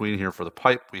then in between here for the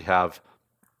pipe we have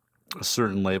a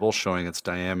certain label showing its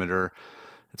diameter,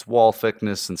 its wall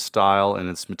thickness and style, and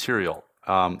its material.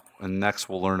 And next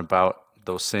we'll learn about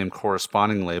those same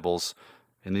corresponding labels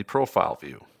in the profile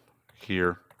view.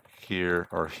 Here, here,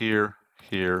 or here,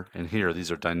 here, and here.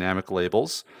 These are dynamic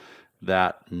labels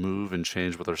that move and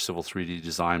change with our Civil 3D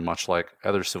design, much like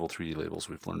other Civil 3D labels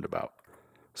we've learned about.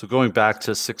 So going back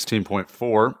to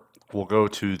 16.4, we'll go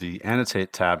to the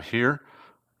Annotate tab here,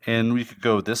 and we could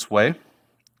go this way,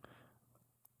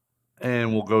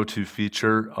 and we'll go to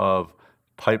feature of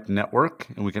pipe network,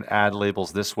 and we can add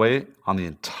labels this way on the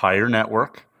entire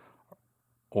network,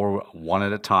 or one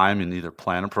at a time in either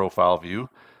plan or profile view.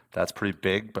 That's pretty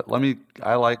big, but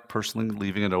I like personally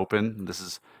leaving it open.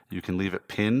 You can leave it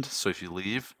pinned, so if you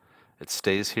leave, it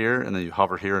stays here, and then you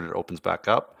hover here and it opens back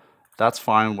up. That's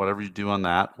fine, whatever you do on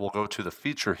that. We'll go to the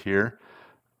feature here,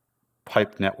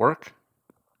 pipe network,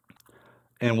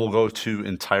 and we'll go to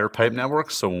entire pipe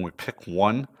network. So when we pick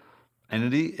one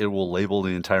entity, it will label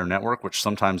the entire network, which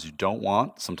sometimes you don't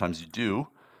want, sometimes you do,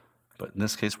 but in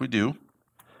this case we do.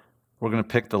 We're going to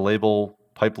pick the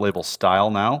pipe label style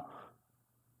now.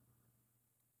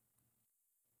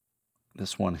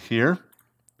 This one here.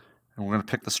 And we're going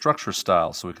to pick the structure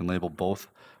style so we can label both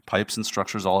pipes and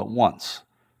structures all at once.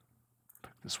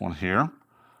 Pick this one here.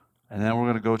 And then we're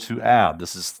going to go to add.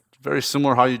 This is very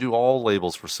similar how you do all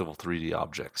labels for Civil 3D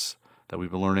objects that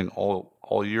we've been learning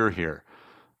all year here.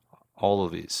 All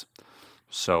of these.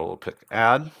 So we'll pick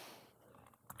add.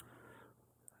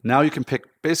 Now you can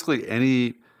pick basically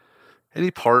any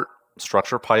part,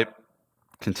 structure, pipe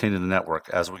contained in the network.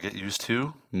 As we get used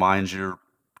to, mine's your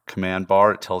command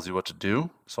bar. It tells you what to do.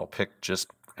 So I'll pick just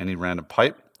any random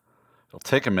pipe. It'll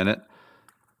take a minute.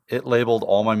 It labeled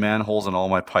all my manholes and all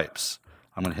my pipes.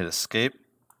 I'm going to hit escape.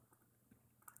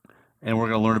 And we're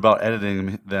going to learn about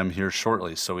editing them here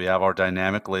shortly. So we have our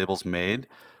dynamic labels made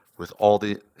with all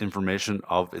the information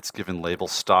of its given label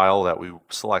style that we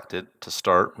selected to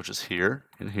start, which is here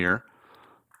and here.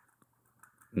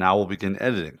 Now we'll begin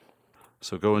editing.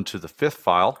 So go into the fifth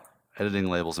file, editing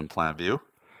labels in plan view.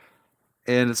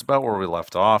 And it's about where we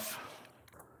left off.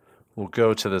 We'll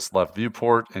go to this left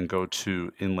viewport and go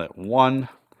to inlet 1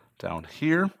 down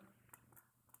here.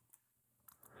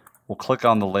 We'll click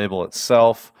on the label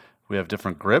itself. We have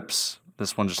different grips.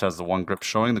 This one just has the one grip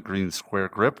showing, the green square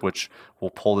grip, which will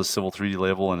pull the Civil 3D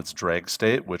label in its drag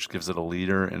state, which gives it a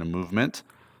leader and a movement.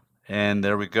 And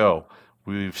there we go.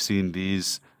 We've seen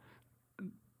these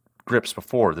grips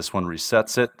before. This one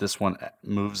resets it. This one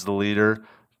moves the leader.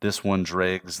 This one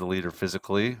drags the leader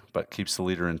physically, but keeps the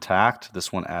leader intact.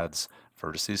 This one adds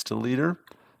vertices to the leader,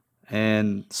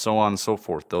 and so on and so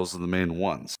forth. Those are the main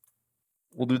ones.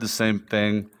 We'll do the same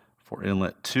thing for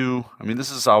inlet 2. I mean,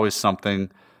 this is always something.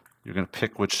 You're going to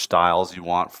pick which styles you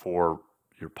want for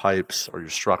your pipes or your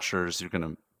structures. You're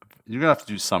going to have to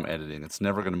do some editing. It's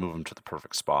never going to move them to the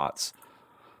perfect spots.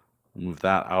 We'll move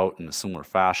that out in a similar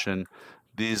fashion.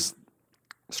 These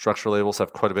structure labels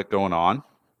have quite a bit going on.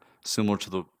 Similar to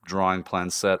the drawing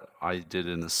plan set I did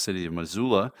in the city of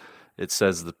Missoula, it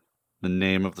says the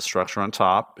name of the structure on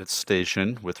top, its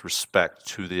station with respect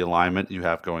to the alignment you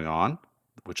have going on,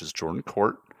 which is Jordan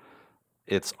Court.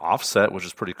 It's offset, which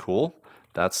is pretty cool.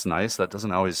 That's nice. That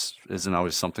isn't always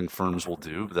something firms will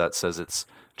do. But that says it's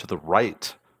to the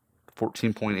right,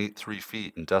 14.83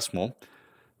 feet in decimal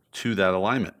to that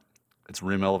alignment. It's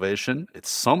rim elevation, it's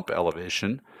sump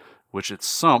elevation, which it's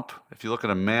sump, if you look at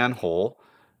a manhole,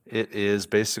 it is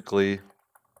basically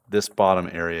this bottom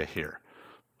area here.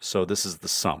 So this is the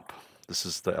sump. This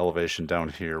is the elevation down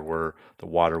here where the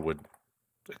water would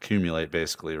accumulate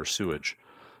basically, or sewage.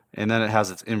 And then it has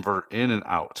its invert in and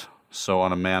out. So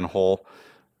on a manhole,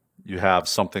 you have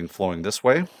something flowing this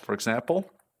way, for example.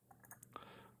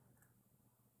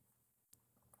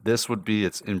 This would be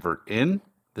its invert in,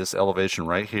 this elevation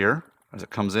right here as it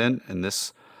comes in, and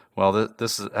this, well,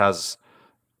 this has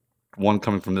one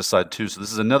coming from this side too, so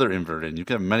this is another invert in. You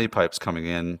can have many pipes coming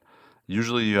in.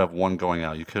 Usually you have one going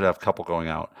out. You could have a couple going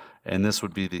out, and this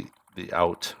would be the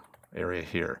out area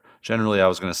here. Generally, I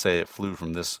was going to say it flowed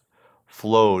from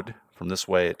this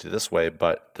way to this way,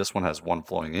 but this one has one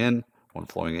flowing in,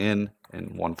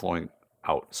 and one flowing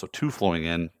out. So two flowing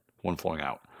in, one flowing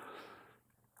out.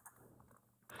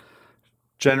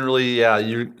 Generally, yeah,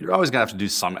 you're always gonna have to do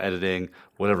some editing,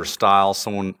 whatever style.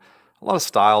 A lot of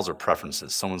styles are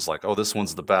preferences. Someone's like, oh, this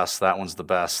one's the best, that one's the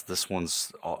best, this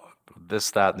one's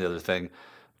this, that, and the other thing.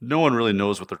 No one really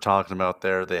knows what they're talking about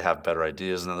there. They have better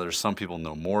ideas than others. Some people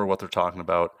know more what they're talking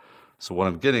about. So what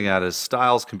I'm getting at is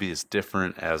styles can be as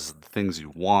different as the things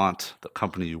you want, the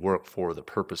company you work for, the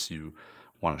purpose you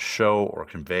want to show or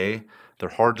convey. They're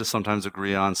hard to sometimes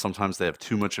agree on. Sometimes they have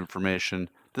too much information.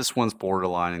 This one's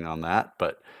borderlining on that,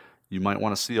 but you might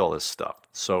want to see all this stuff.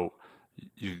 So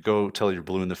you could go tell you're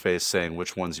blue in the face saying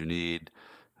which ones you need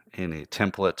in a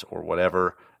template or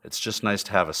whatever. It's just nice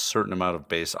to have a certain amount of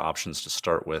base options to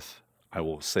start with. I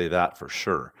will say that for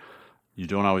sure. You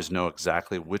don't always know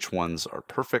exactly which ones are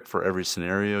perfect for every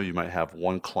scenario. You might have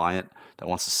one client that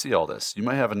wants to see all this. You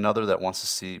might have another that wants to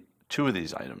see two of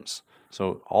these items.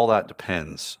 So all that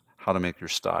depends how to make your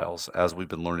styles. As we've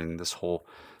been learning this whole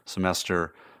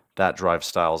semester, that drives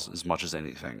styles as much as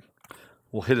anything.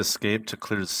 We'll hit escape to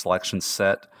clear the selection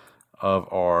set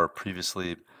of our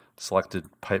previously selected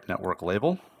pipe network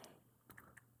label.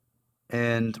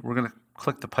 And we're going to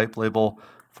click the pipe label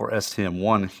for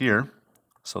STM1 here.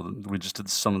 So we just did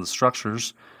some of the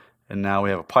structures, and now we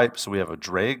have a pipe. So we have a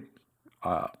drag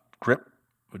grip,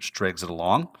 which drags it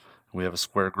along. We have a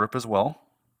square grip as well,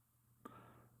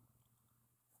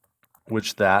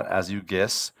 which that, as you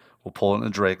guess, will pull it in a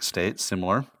drag state,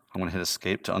 similar. I'm going to hit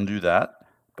escape to undo that,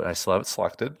 but I still have it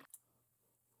selected.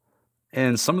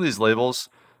 And some of these labels,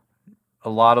 a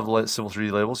lot of Civil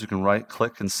 3D labels, you can right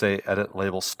click and say edit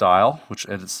label style, which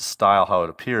edits the style how it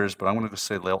appears, but I'm going to go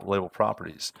say label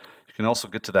properties. You can also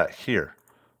get to that here.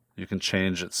 You can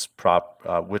change its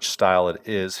which style it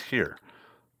is here.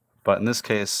 But in this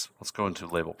case, let's go into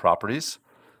label properties,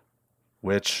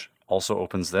 which also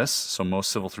opens this. So most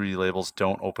Civil 3D labels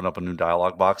don't open up a new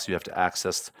dialog box. You have to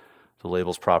access the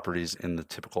labels properties in the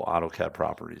typical AutoCAD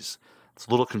properties. It's a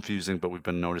little confusing, but we've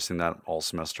been noticing that all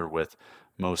semester with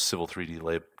most Civil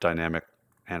 3D dynamic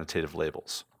annotative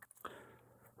labels.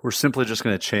 We're simply just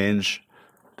going to change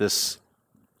this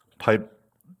pipe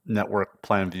network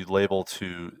plan view label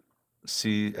to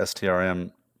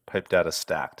CSTRM pipe data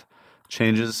stacked.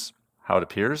 Changes how it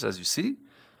appears, as you see.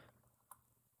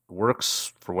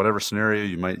 Works for whatever scenario.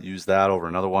 You might use that over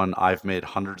another one. I've made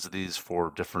hundreds of these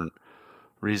for different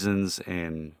reasons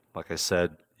and, like I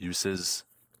said, uses,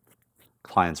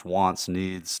 clients' wants,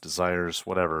 needs, desires,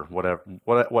 what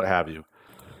have you.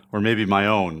 Or maybe my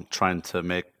own, trying to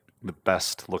make the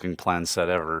best looking plan set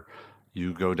ever.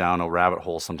 You go down a rabbit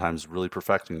hole sometimes really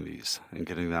perfecting these and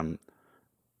getting them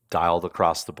dialed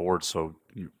across the board. So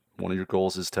one of your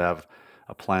goals is to have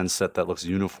a plan set that looks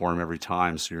uniform every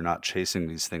time, so you're not chasing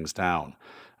these things down.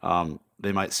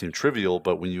 They might seem trivial,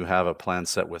 but when you have a plan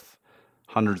set with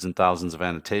hundreds and thousands of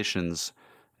annotations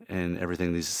and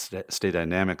everything these stay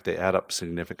dynamic, they add up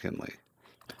significantly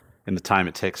in the time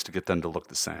it takes to get them to look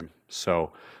the same.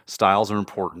 So styles are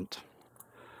important.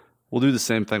 We'll do the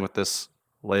same thing with this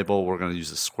label. We're going to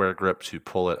use a square grip to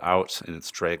pull it out in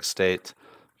its drag state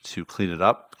to clean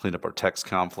up our text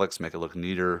conflicts, make it look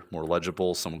neater, more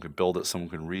legible. Someone can build it, someone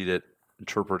can read it,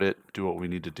 interpret it, do what we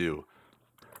need to do.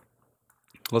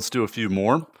 Let's do a few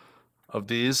more of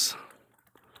these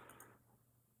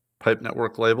pipe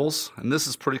network labels. And this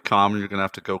is pretty common. You're going to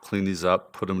have to go clean these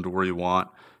up, put them to where you want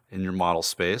in your model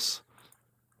space.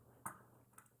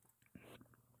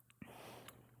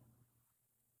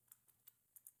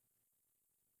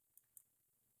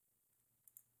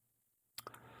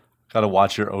 Got to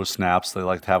watch your O snaps. They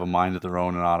like to have a mind of their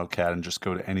own in AutoCAD and just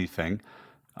go to anything.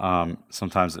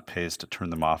 Sometimes it pays to turn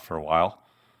them off for a while.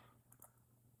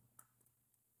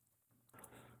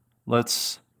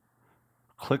 Let's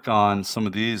click on some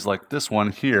of these, like this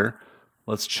one here.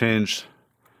 Let's change.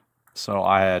 So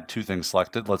I had two things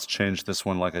selected. Let's change this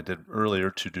one like I did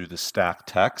earlier to do the stack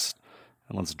text.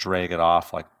 And let's drag it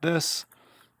off like this.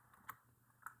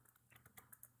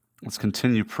 Let's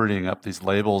continue prettying up these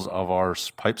labels of our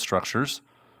pipe structures.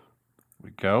 Here we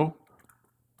go.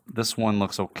 This one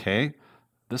looks okay.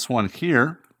 This one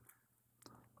here,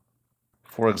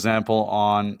 for example,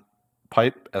 on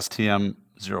pipe STM05,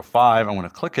 I'm going to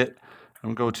click it, and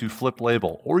we'll go to flip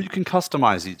label, or you can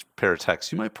customize each pair of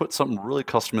text. You might put something really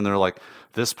custom in there, like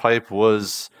this pipe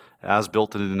was as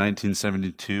built in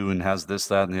 1972 and has this,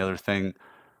 that, and the other thing.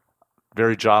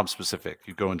 Very job specific.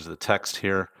 You go into the text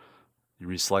here, you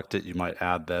reselect it, you might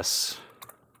add this.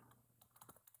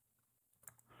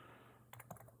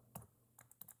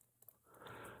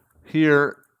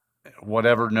 Here,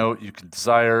 whatever note you can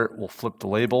desire, we'll flip the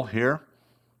label here.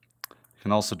 You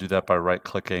can also do that by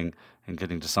right-clicking and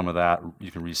getting to some of that.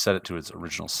 You can reset it to its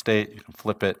original state. You can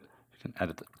flip it. You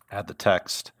can add the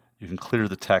text. You can clear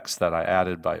the text that I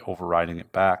added by overriding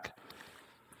it back.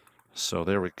 So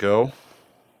there we go.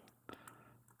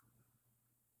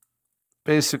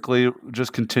 Basically,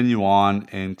 just continue on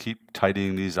and keep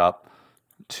tidying these up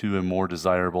to a more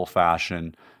desirable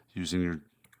fashion using your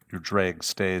drag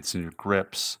states and your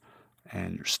grips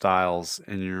and your styles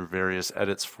and your various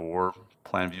edits for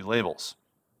plan view labels.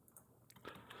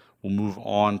 We'll move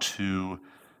on to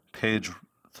page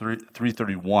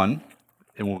 331,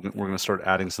 and we're going to start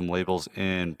adding some labels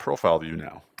in profile view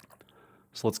now.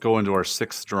 So let's go into our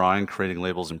 6th drawing, creating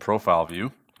labels in profile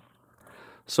view.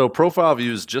 So profile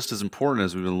view is just as important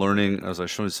as we've been learning as I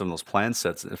showed you some of those plan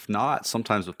sets. If not,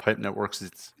 sometimes with pipe networks,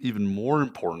 it's even more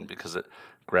important because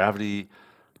gravity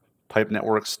pipe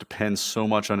networks depend so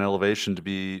much on elevation to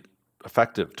be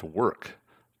effective, to work,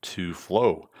 to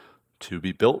flow, to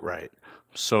be built right.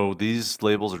 So these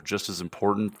labels are just as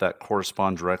important, that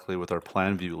correspond directly with our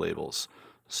plan view labels.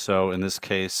 So in this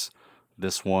case,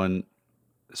 this one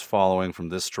is following from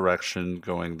this direction,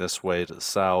 going this way to the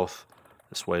south,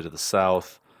 this way to the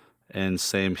south, and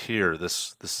same here.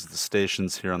 This is the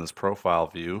stations here on this profile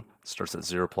view. It starts at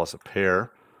 0 plus a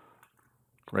pair,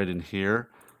 right in here.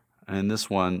 And this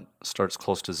one starts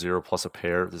close to 0 plus a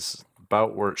pair. This is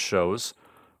about where it shows.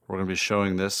 We're going to be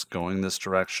showing this going this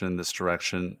direction, this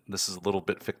direction. This is a little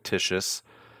bit fictitious.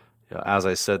 As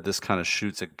I said, this kind of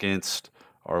shoots against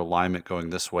our alignment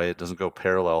going this way. It doesn't go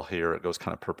parallel here. It goes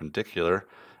kind of perpendicular.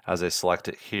 As I select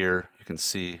it here, you can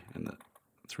see in the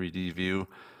 3D view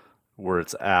where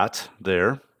it's at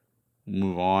there.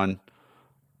 Move on.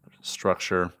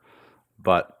 Structure.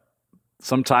 But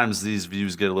sometimes these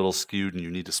views get a little skewed and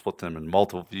you need to split them in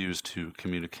multiple views to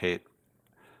communicate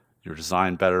your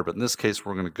design better, but in this case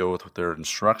we're going to go with their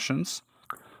instructions.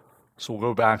 So we'll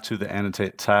go back to the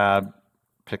Annotate tab,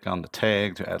 pick on the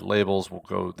tag to add labels. We'll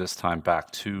go this time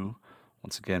back to,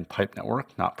 once again, pipe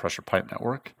network, not pressure pipe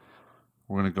network.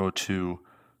 We're going to go to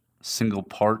single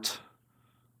part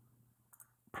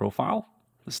profile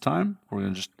this time. We're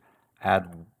going to just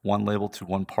add one label to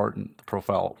one part in the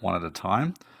profile one at a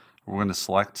time. We're going to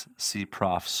select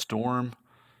CProf Storm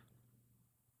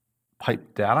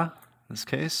pipe data. In this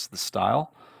case, the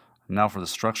style. Now for the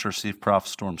structure, CProf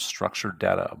Storm structure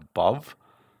data above.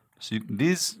 So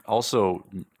these also,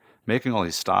 making all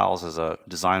these styles as a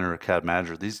designer or CAD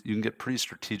manager, these you can get pretty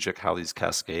strategic how these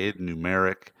cascade,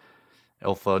 numeric,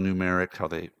 alphanumeric, how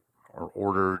they are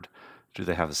ordered. Do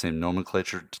they have the same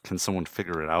nomenclature? Can someone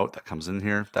figure it out that comes in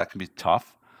here? That can be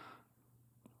tough.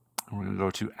 We're going to go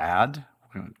to add.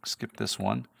 We're going to skip this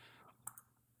one.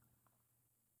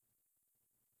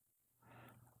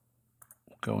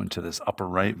 Go into this upper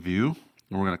right view,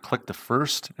 and we're going to click the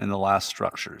first and the last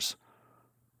structures.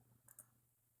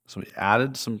 So we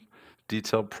added some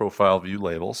detailed profile view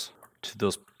labels to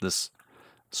this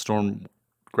storm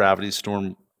gravity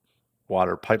storm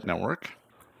water pipe network.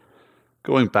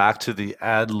 Going back to the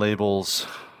add labels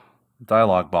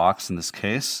dialog box in this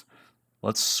case,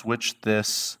 let's switch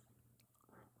this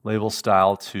label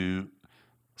style to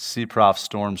CProf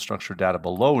Storm structure data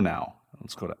below now.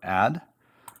 Let's go to add.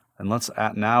 And let's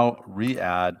now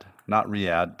re-add, not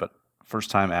re-add, but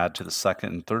first time add to the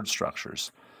second and third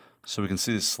structures. So we can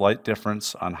see the slight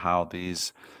difference on how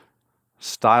these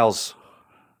styles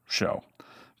show.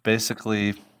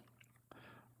 Basically,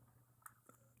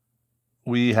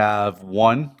 we have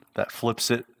one that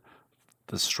flips it,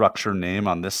 the structure name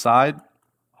on this side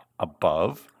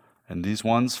above, and these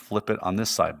ones flip it on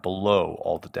this side below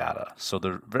all the data. So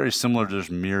they're very similar, just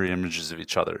mirror images of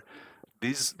each other.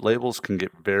 These labels can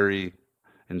get very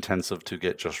intensive to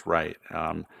get just right.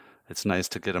 It's nice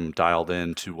to get them dialed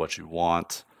in to what you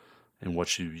want and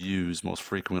what you use most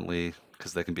frequently,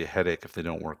 because they can be a headache if they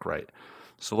don't work right.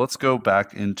 So let's go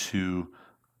back into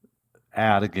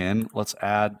add again. Let's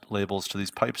add labels to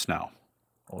these pipes now.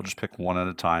 We'll just pick one at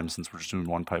a time since we're just doing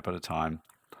one pipe at a time.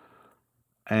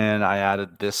 And I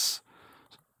added this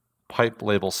pipe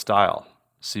label style,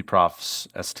 CProf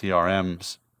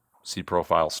STRM's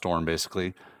CProfile Storm,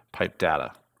 basically, pipe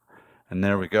data. And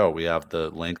there we go. We have the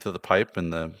length of the pipe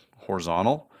and the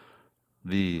horizontal,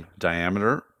 the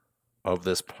diameter of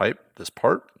this pipe, this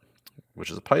part,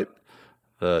 which is a pipe.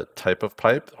 The type of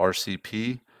pipe,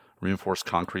 RCP, reinforced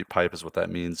concrete pipe is what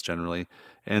that means generally,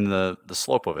 and the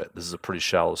slope of it. This is a pretty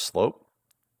shallow slope.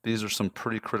 These are some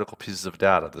pretty critical pieces of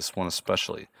data, this one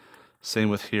especially. Same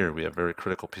with here, we have very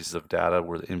critical pieces of data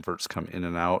where the inverts come in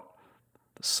and out.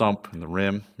 The sump and the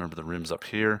rim, remember the rim's up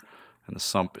here, and the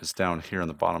sump is down here on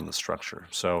the bottom of the structure.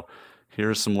 So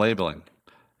here's some labeling.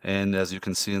 And as you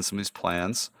can see in some of these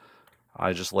plans,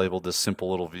 I just labeled this simple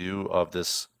little view of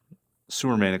this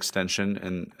sewer main extension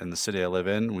in the city I live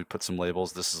in. We put some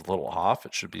labels. This is a little off.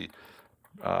 It should be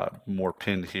more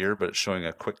pinned here, but it's showing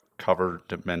a quick cover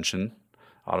dimension,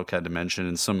 AutoCAD dimension,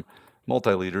 and some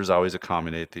multi-liters. I always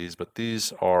accommodate these, but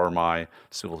these are my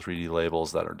Civil 3D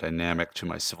labels that are dynamic to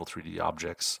my Civil 3D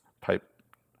objects, pipe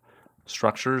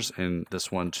structures, and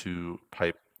this one to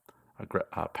pipe,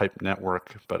 pipe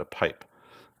network, but a pipe.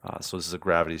 So this is a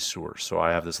gravity sewer. So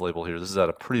I have this label here. This is at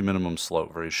a pretty minimum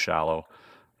slope, very shallow,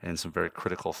 and some very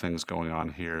critical things going on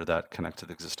here that connect to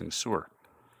the existing sewer.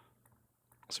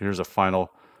 So here's a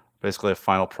final, basically a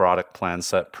final product plan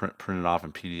set printed off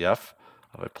in PDF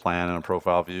of a plan and a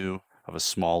profile view of a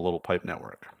small little pipe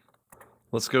network.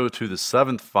 Let's go to the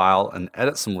 7th file and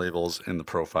edit some labels in the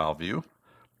profile view.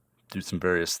 Do some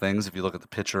various things. If you look at the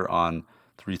picture on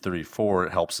 334,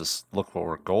 it helps us look what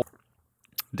we're going.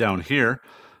 Down here,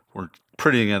 we're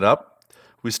prettying it up.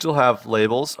 We still have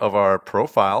labels of our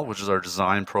profile, which is our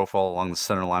design profile along the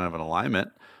center line of an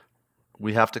alignment.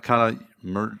 We have to kind of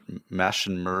mesh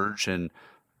and merge and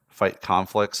fight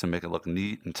conflicts and make it look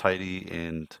neat and tidy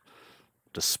and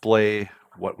display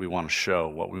what we want to show,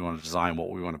 what we want to design,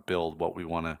 what we want to build, what we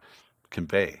want to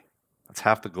convey. That's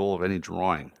half the goal of any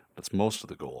drawing. That's most of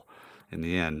the goal in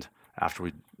the end after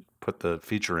we put the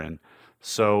feature in.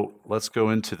 So let's go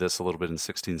into this a little bit in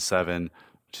 16.7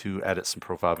 to edit some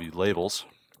profile view labels.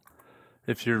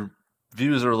 If your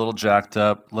views are a little jacked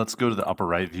up, let's go to the upper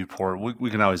right viewport. We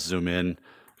can always zoom in.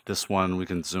 This one we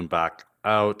can zoom back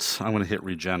out. I'm going to hit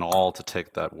regen all to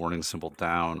take that warning symbol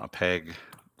down a peg.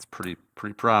 It's pretty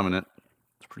prominent.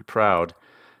 It's pretty proud.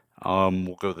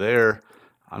 We'll go there.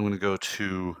 I'm going to go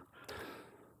to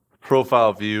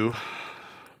profile view,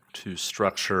 to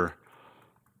structure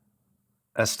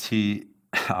STHM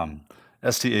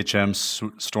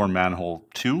storm manhole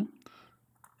 2,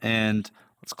 and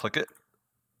let's click it.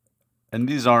 And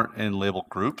these aren't in label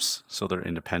groups, so they're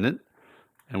independent.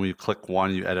 And when you click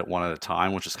one, you edit one at a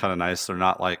time, which is kind of nice. They're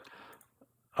not like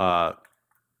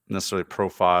necessarily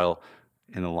profile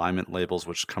and alignment labels,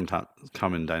 which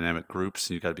come in dynamic groups.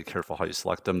 And you got to be careful how you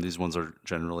select them. These ones are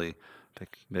generally,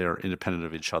 they are independent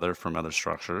of each other from other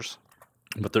structures,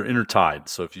 but they're intertied.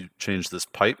 So if you change this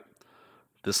pipe,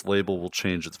 this label will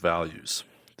change its values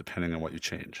depending on what you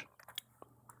change.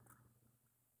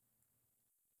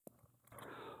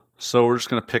 So we're just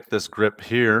going to pick this grip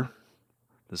here,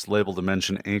 this label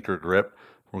dimension anchor grip.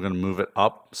 We're going to move it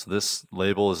up. So this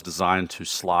label is designed to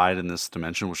slide in this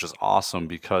dimension, which is awesome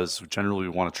because generally we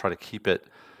want to try to keep it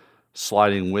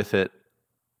sliding with it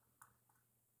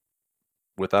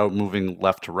without moving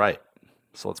left to right.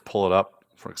 So let's pull it up,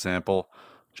 for example,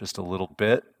 just a little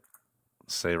bit.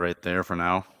 Say right there for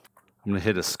now. I'm going to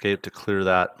hit escape to clear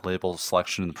that label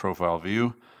selection in the profile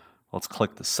view. Let's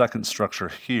click the second structure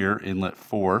here, inlet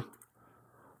 4.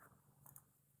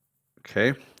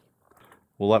 Okay.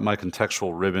 We'll let my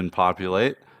contextual ribbon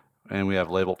populate, and we have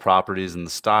label properties and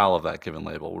the style of that given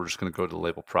label. We're just going to go to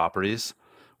label properties,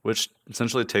 which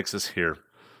essentially takes us here.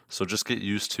 So just get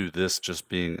used to this just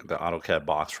being the AutoCAD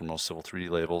box for most Civil 3D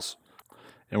labels.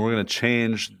 And we're going to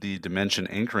change the dimension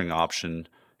anchoring option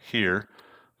here,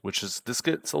 which is, this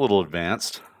gets a little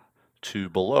advanced, to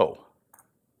below.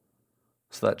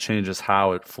 So that changes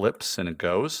how it flips and it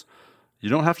goes. You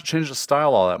don't have to change the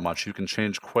style all that much. You can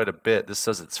change quite a bit. This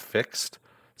says it's fixed.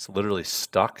 It's literally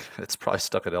stuck. It's probably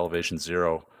stuck at elevation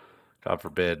 0. God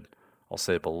forbid. I'll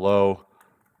say below.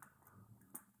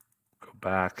 Go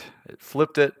back. It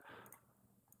flipped it.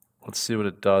 Let's see what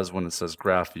it does when it says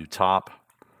graph view top.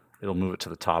 It'll move it to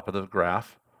the top of the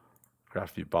graph.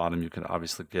 Graph view bottom, you can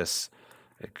obviously guess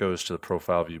it goes to the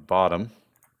profile view bottom,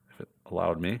 if it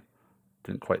allowed me.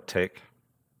 Didn't quite take.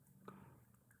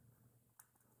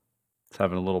 It's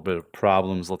having a little bit of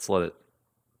problems. Let's let it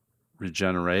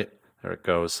regenerate. There it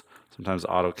goes. Sometimes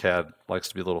AutoCAD likes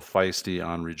to be a little feisty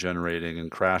on regenerating and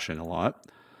crashing a lot.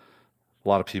 A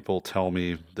lot of people tell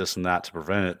me this and that to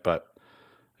prevent it, but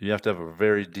you have to have a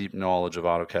very deep knowledge of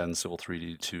AutoCAD and Civil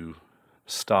 3D to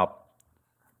stop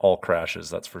all crashes,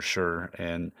 that's for sure.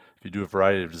 And if you do a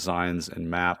variety of designs and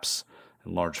maps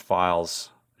and large files,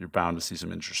 you're bound to see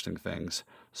some interesting things.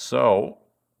 So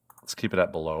let's keep it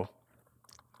at below.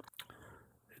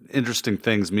 Interesting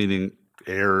things meaning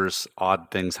errors,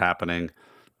 odd things happening,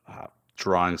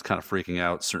 drawings kind of freaking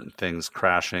out, certain things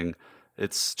crashing.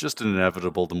 It's just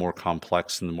inevitable the more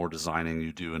complex and the more designing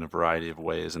you do in a variety of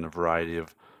ways in a variety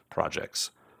of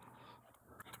projects.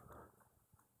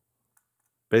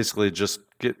 Basically, just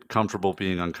get comfortable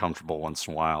being uncomfortable once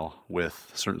in a while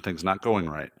with certain things not going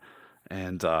right,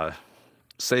 and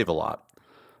save a lot.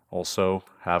 Also,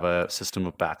 have a system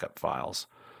of backup files.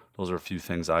 Those are a few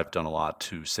things I've done a lot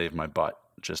to save my butt,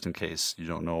 just in case you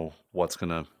don't know what's going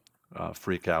to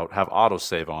freak out. Have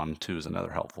autosave on, too, is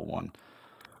another helpful one.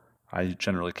 I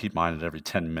generally keep mine at every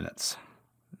 10 minutes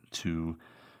to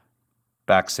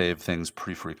backsave things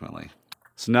pretty frequently.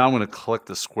 So now I'm going to click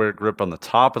the square grip on the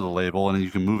top of the label, and you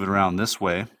can move it around this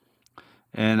way.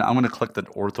 And I'm going to click the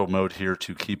ortho mode here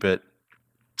to keep it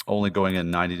only going in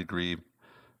 90-degree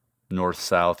north,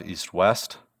 south, east,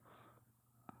 west.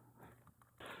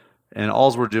 And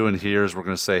all we're doing here is we're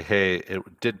going to say, hey,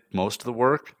 it did most of the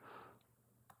work.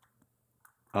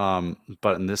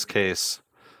 But in this case,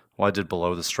 well, I did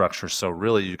below the structure. So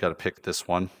really, you got to pick this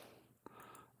one.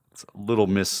 It's a little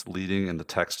misleading in the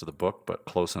text of the book, but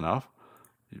close enough.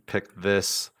 You pick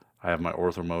this. I have my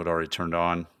ortho mode already turned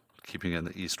on, keeping it in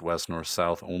the east, west, north,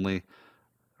 south only,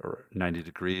 or 90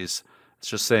 degrees. It's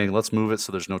just saying, let's move it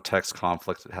so there's no text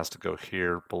conflict. It has to go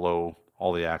here below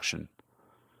all the action.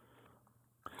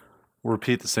 We'll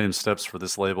repeat the same steps for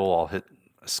this label. I'll hit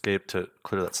escape to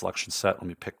clear that selection set. Let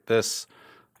me pick this.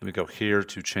 Let me go here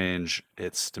to change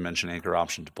its dimension anchor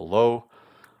option to below.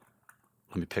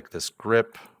 Let me pick this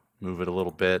grip, move it a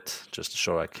little bit just to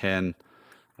show I can.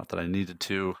 Not that I needed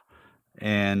to.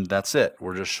 And that's it.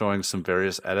 We're just showing some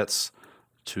various edits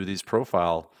to these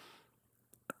profile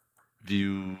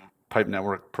view, pipe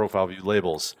network profile view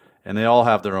labels. And they all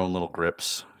have their own little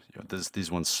grips. You know,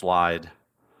 these ones slide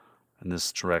in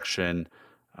this direction.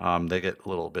 They get a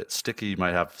little bit sticky. You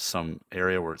might have some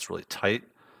area where it's really tight.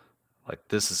 Like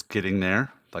this is getting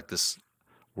there. Like this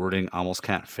wording almost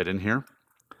can't fit in here.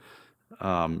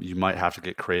 You might have to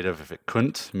get creative if it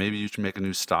couldn't. Maybe you should make a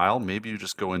new style. Maybe you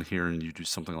just go in here and you do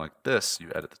something like this.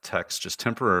 You edit the text just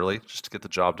temporarily, just to get the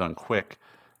job done quick.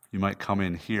 You might come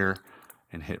in here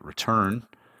and hit return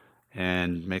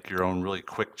and make your own really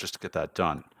quick just to get that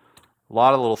done. A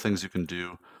lot of little things you can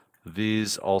do.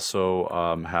 These also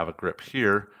have a grip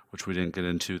here, which we didn't get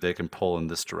into. They can pull in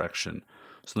this direction.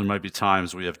 So there might be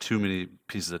times we have too many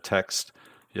pieces of text.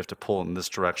 You have to pull in this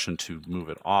direction to move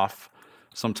it off.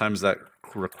 Sometimes that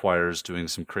requires doing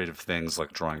some creative things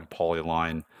like drawing a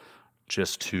polyline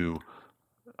just to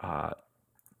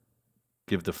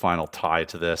give the final tie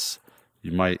to this.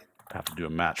 You might have to do a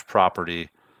match property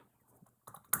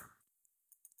to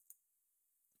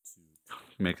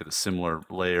make it a similar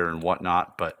layer and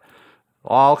whatnot, but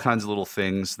all kinds of little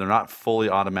things. They're not fully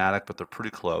automatic, but they're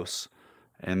pretty close.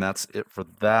 And that's it for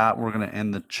that. We're going to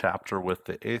end the chapter with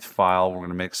the 8th file. We're going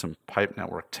to make some pipe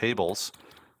network tables,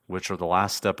 which are the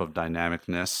last step of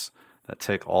dynamicness, that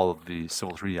take all of the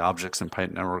Civil 3D objects and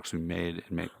pipe networks we made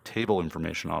and make table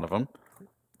information out of them.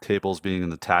 Tables being in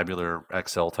the tabular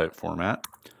Excel type format.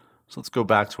 So let's go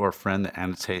back to our friend, the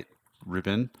Annotate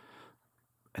ribbon,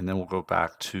 and then we'll go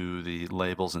back to the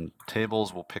labels and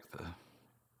tables. We'll pick the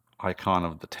icon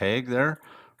of the tag there.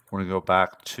 We're going to go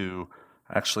back to,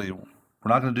 actually, we're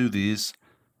not going to do these.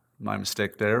 My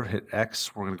mistake there. Hit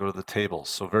X. We're going to go to the tables.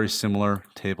 So very similar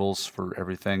tables for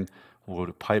everything. We'll go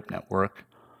to pipe network.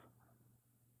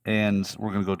 And we're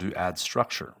going to go do add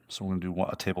structure. So we're going to do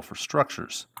a table for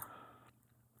structures.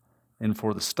 And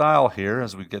for the style here,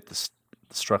 as we get this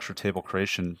structure table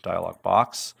creation dialog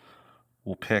box,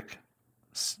 we'll pick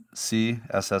C,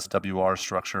 SSWR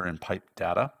structure, and pipe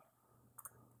data.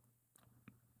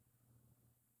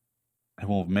 And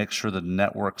we'll make sure the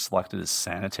network selected is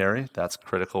sanitary. That's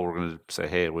critical. We're going to say,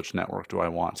 hey, which network do I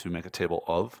want to make a table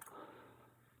of?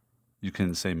 You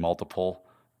can say multiple.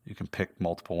 You can pick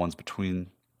multiple ones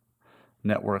between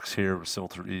networks here with Civil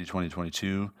 3D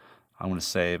 2022. I'm going to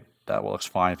say that looks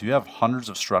fine. If you have hundreds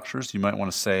of structures, you might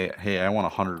want to say, hey, I want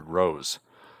 100 rows.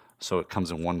 So it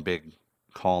comes in one big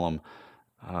column.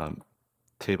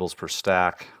 Tables per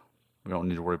stack. We don't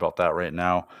need to worry about that right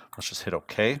now. Let's just hit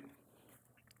OK.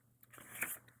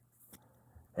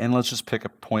 And let's just pick a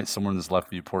point somewhere in this left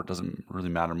viewport. Doesn't really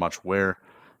matter much where.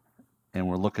 And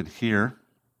we're looking here.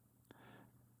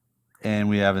 And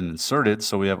we have it inserted.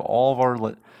 So we have all of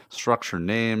our structure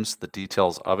names, the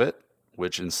details of it,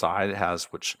 which inside it has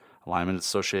which alignment it's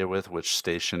associated with, which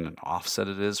station and offset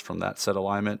it is from that set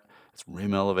alignment. It's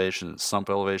rim elevation, it's sump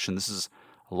elevation. This is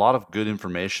a lot of good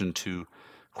information to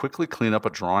quickly clean up a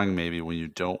drawing maybe when you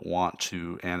don't want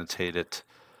to annotate it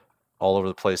all over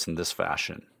the place in this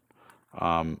fashion.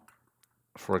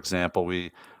 For example,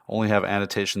 we only have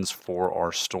annotations for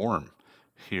our storm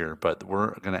here, but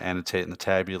we're going to annotate in the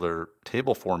tabular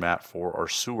table format for our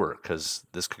sewer because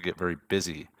this could get very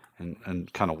busy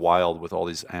and kind of wild with all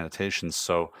these annotations.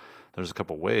 So there's a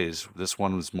couple ways. This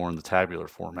one was more in the tabular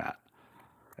format.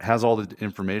 It has all the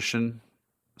information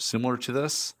similar to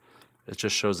this. It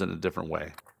just shows it in a different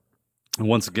way. And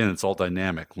once again, it's all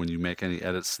dynamic. When you make any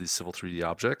edits to these Civil 3D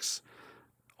objects,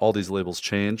 all these labels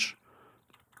change.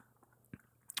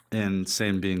 And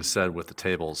same being said with the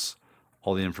tables,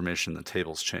 all the information in the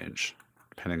tables change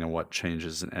depending on what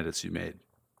changes and edits you made.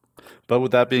 But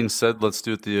with that being said, let's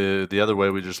do it the other way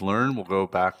we just learned. We'll go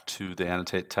back to the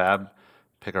Annotate tab,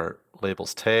 pick our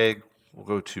labels tag, we'll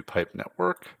go to Pipe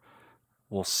Network,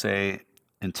 we'll say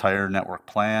Entire Network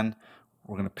Plan.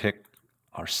 We're going to pick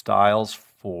our styles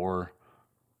for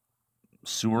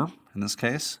sewer in this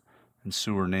case, and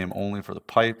sewer name only for the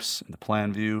pipes in the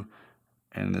plan view,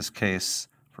 and in this case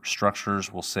for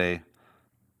structures we'll say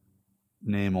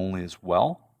name only as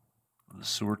well, the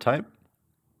sewer type.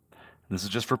 This is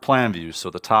just for plan view, so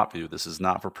the top view. This is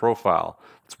not for profile.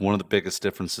 It's one of the biggest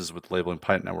differences with labeling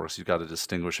pipe networks. You've got to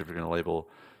distinguish if you're going to label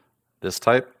this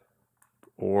type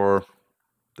or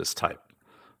this type.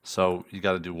 So you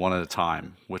got to do one at a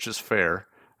time, which is fair.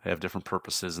 They have different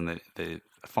purposes and they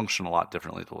function a lot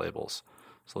differently, the labels.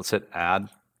 So let's hit add.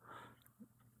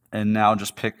 And now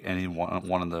just pick any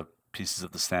one of the pieces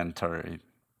of the sanitary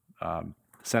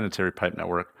pipe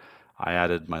network. I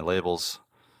added my labels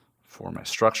for my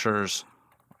structures,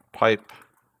 pipe.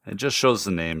 It just shows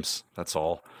the names, that's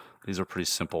all. These are pretty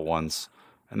simple ones.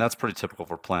 And that's pretty typical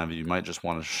for plan view. You might just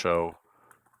want to show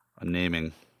a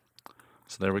naming.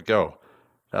 So there we go.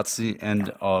 That's the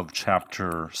end of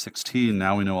chapter 16.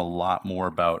 Now we know a lot more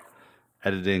about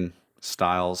editing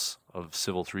styles of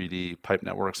Civil 3D pipe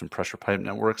networks and pressure pipe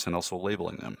networks and also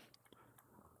labeling them.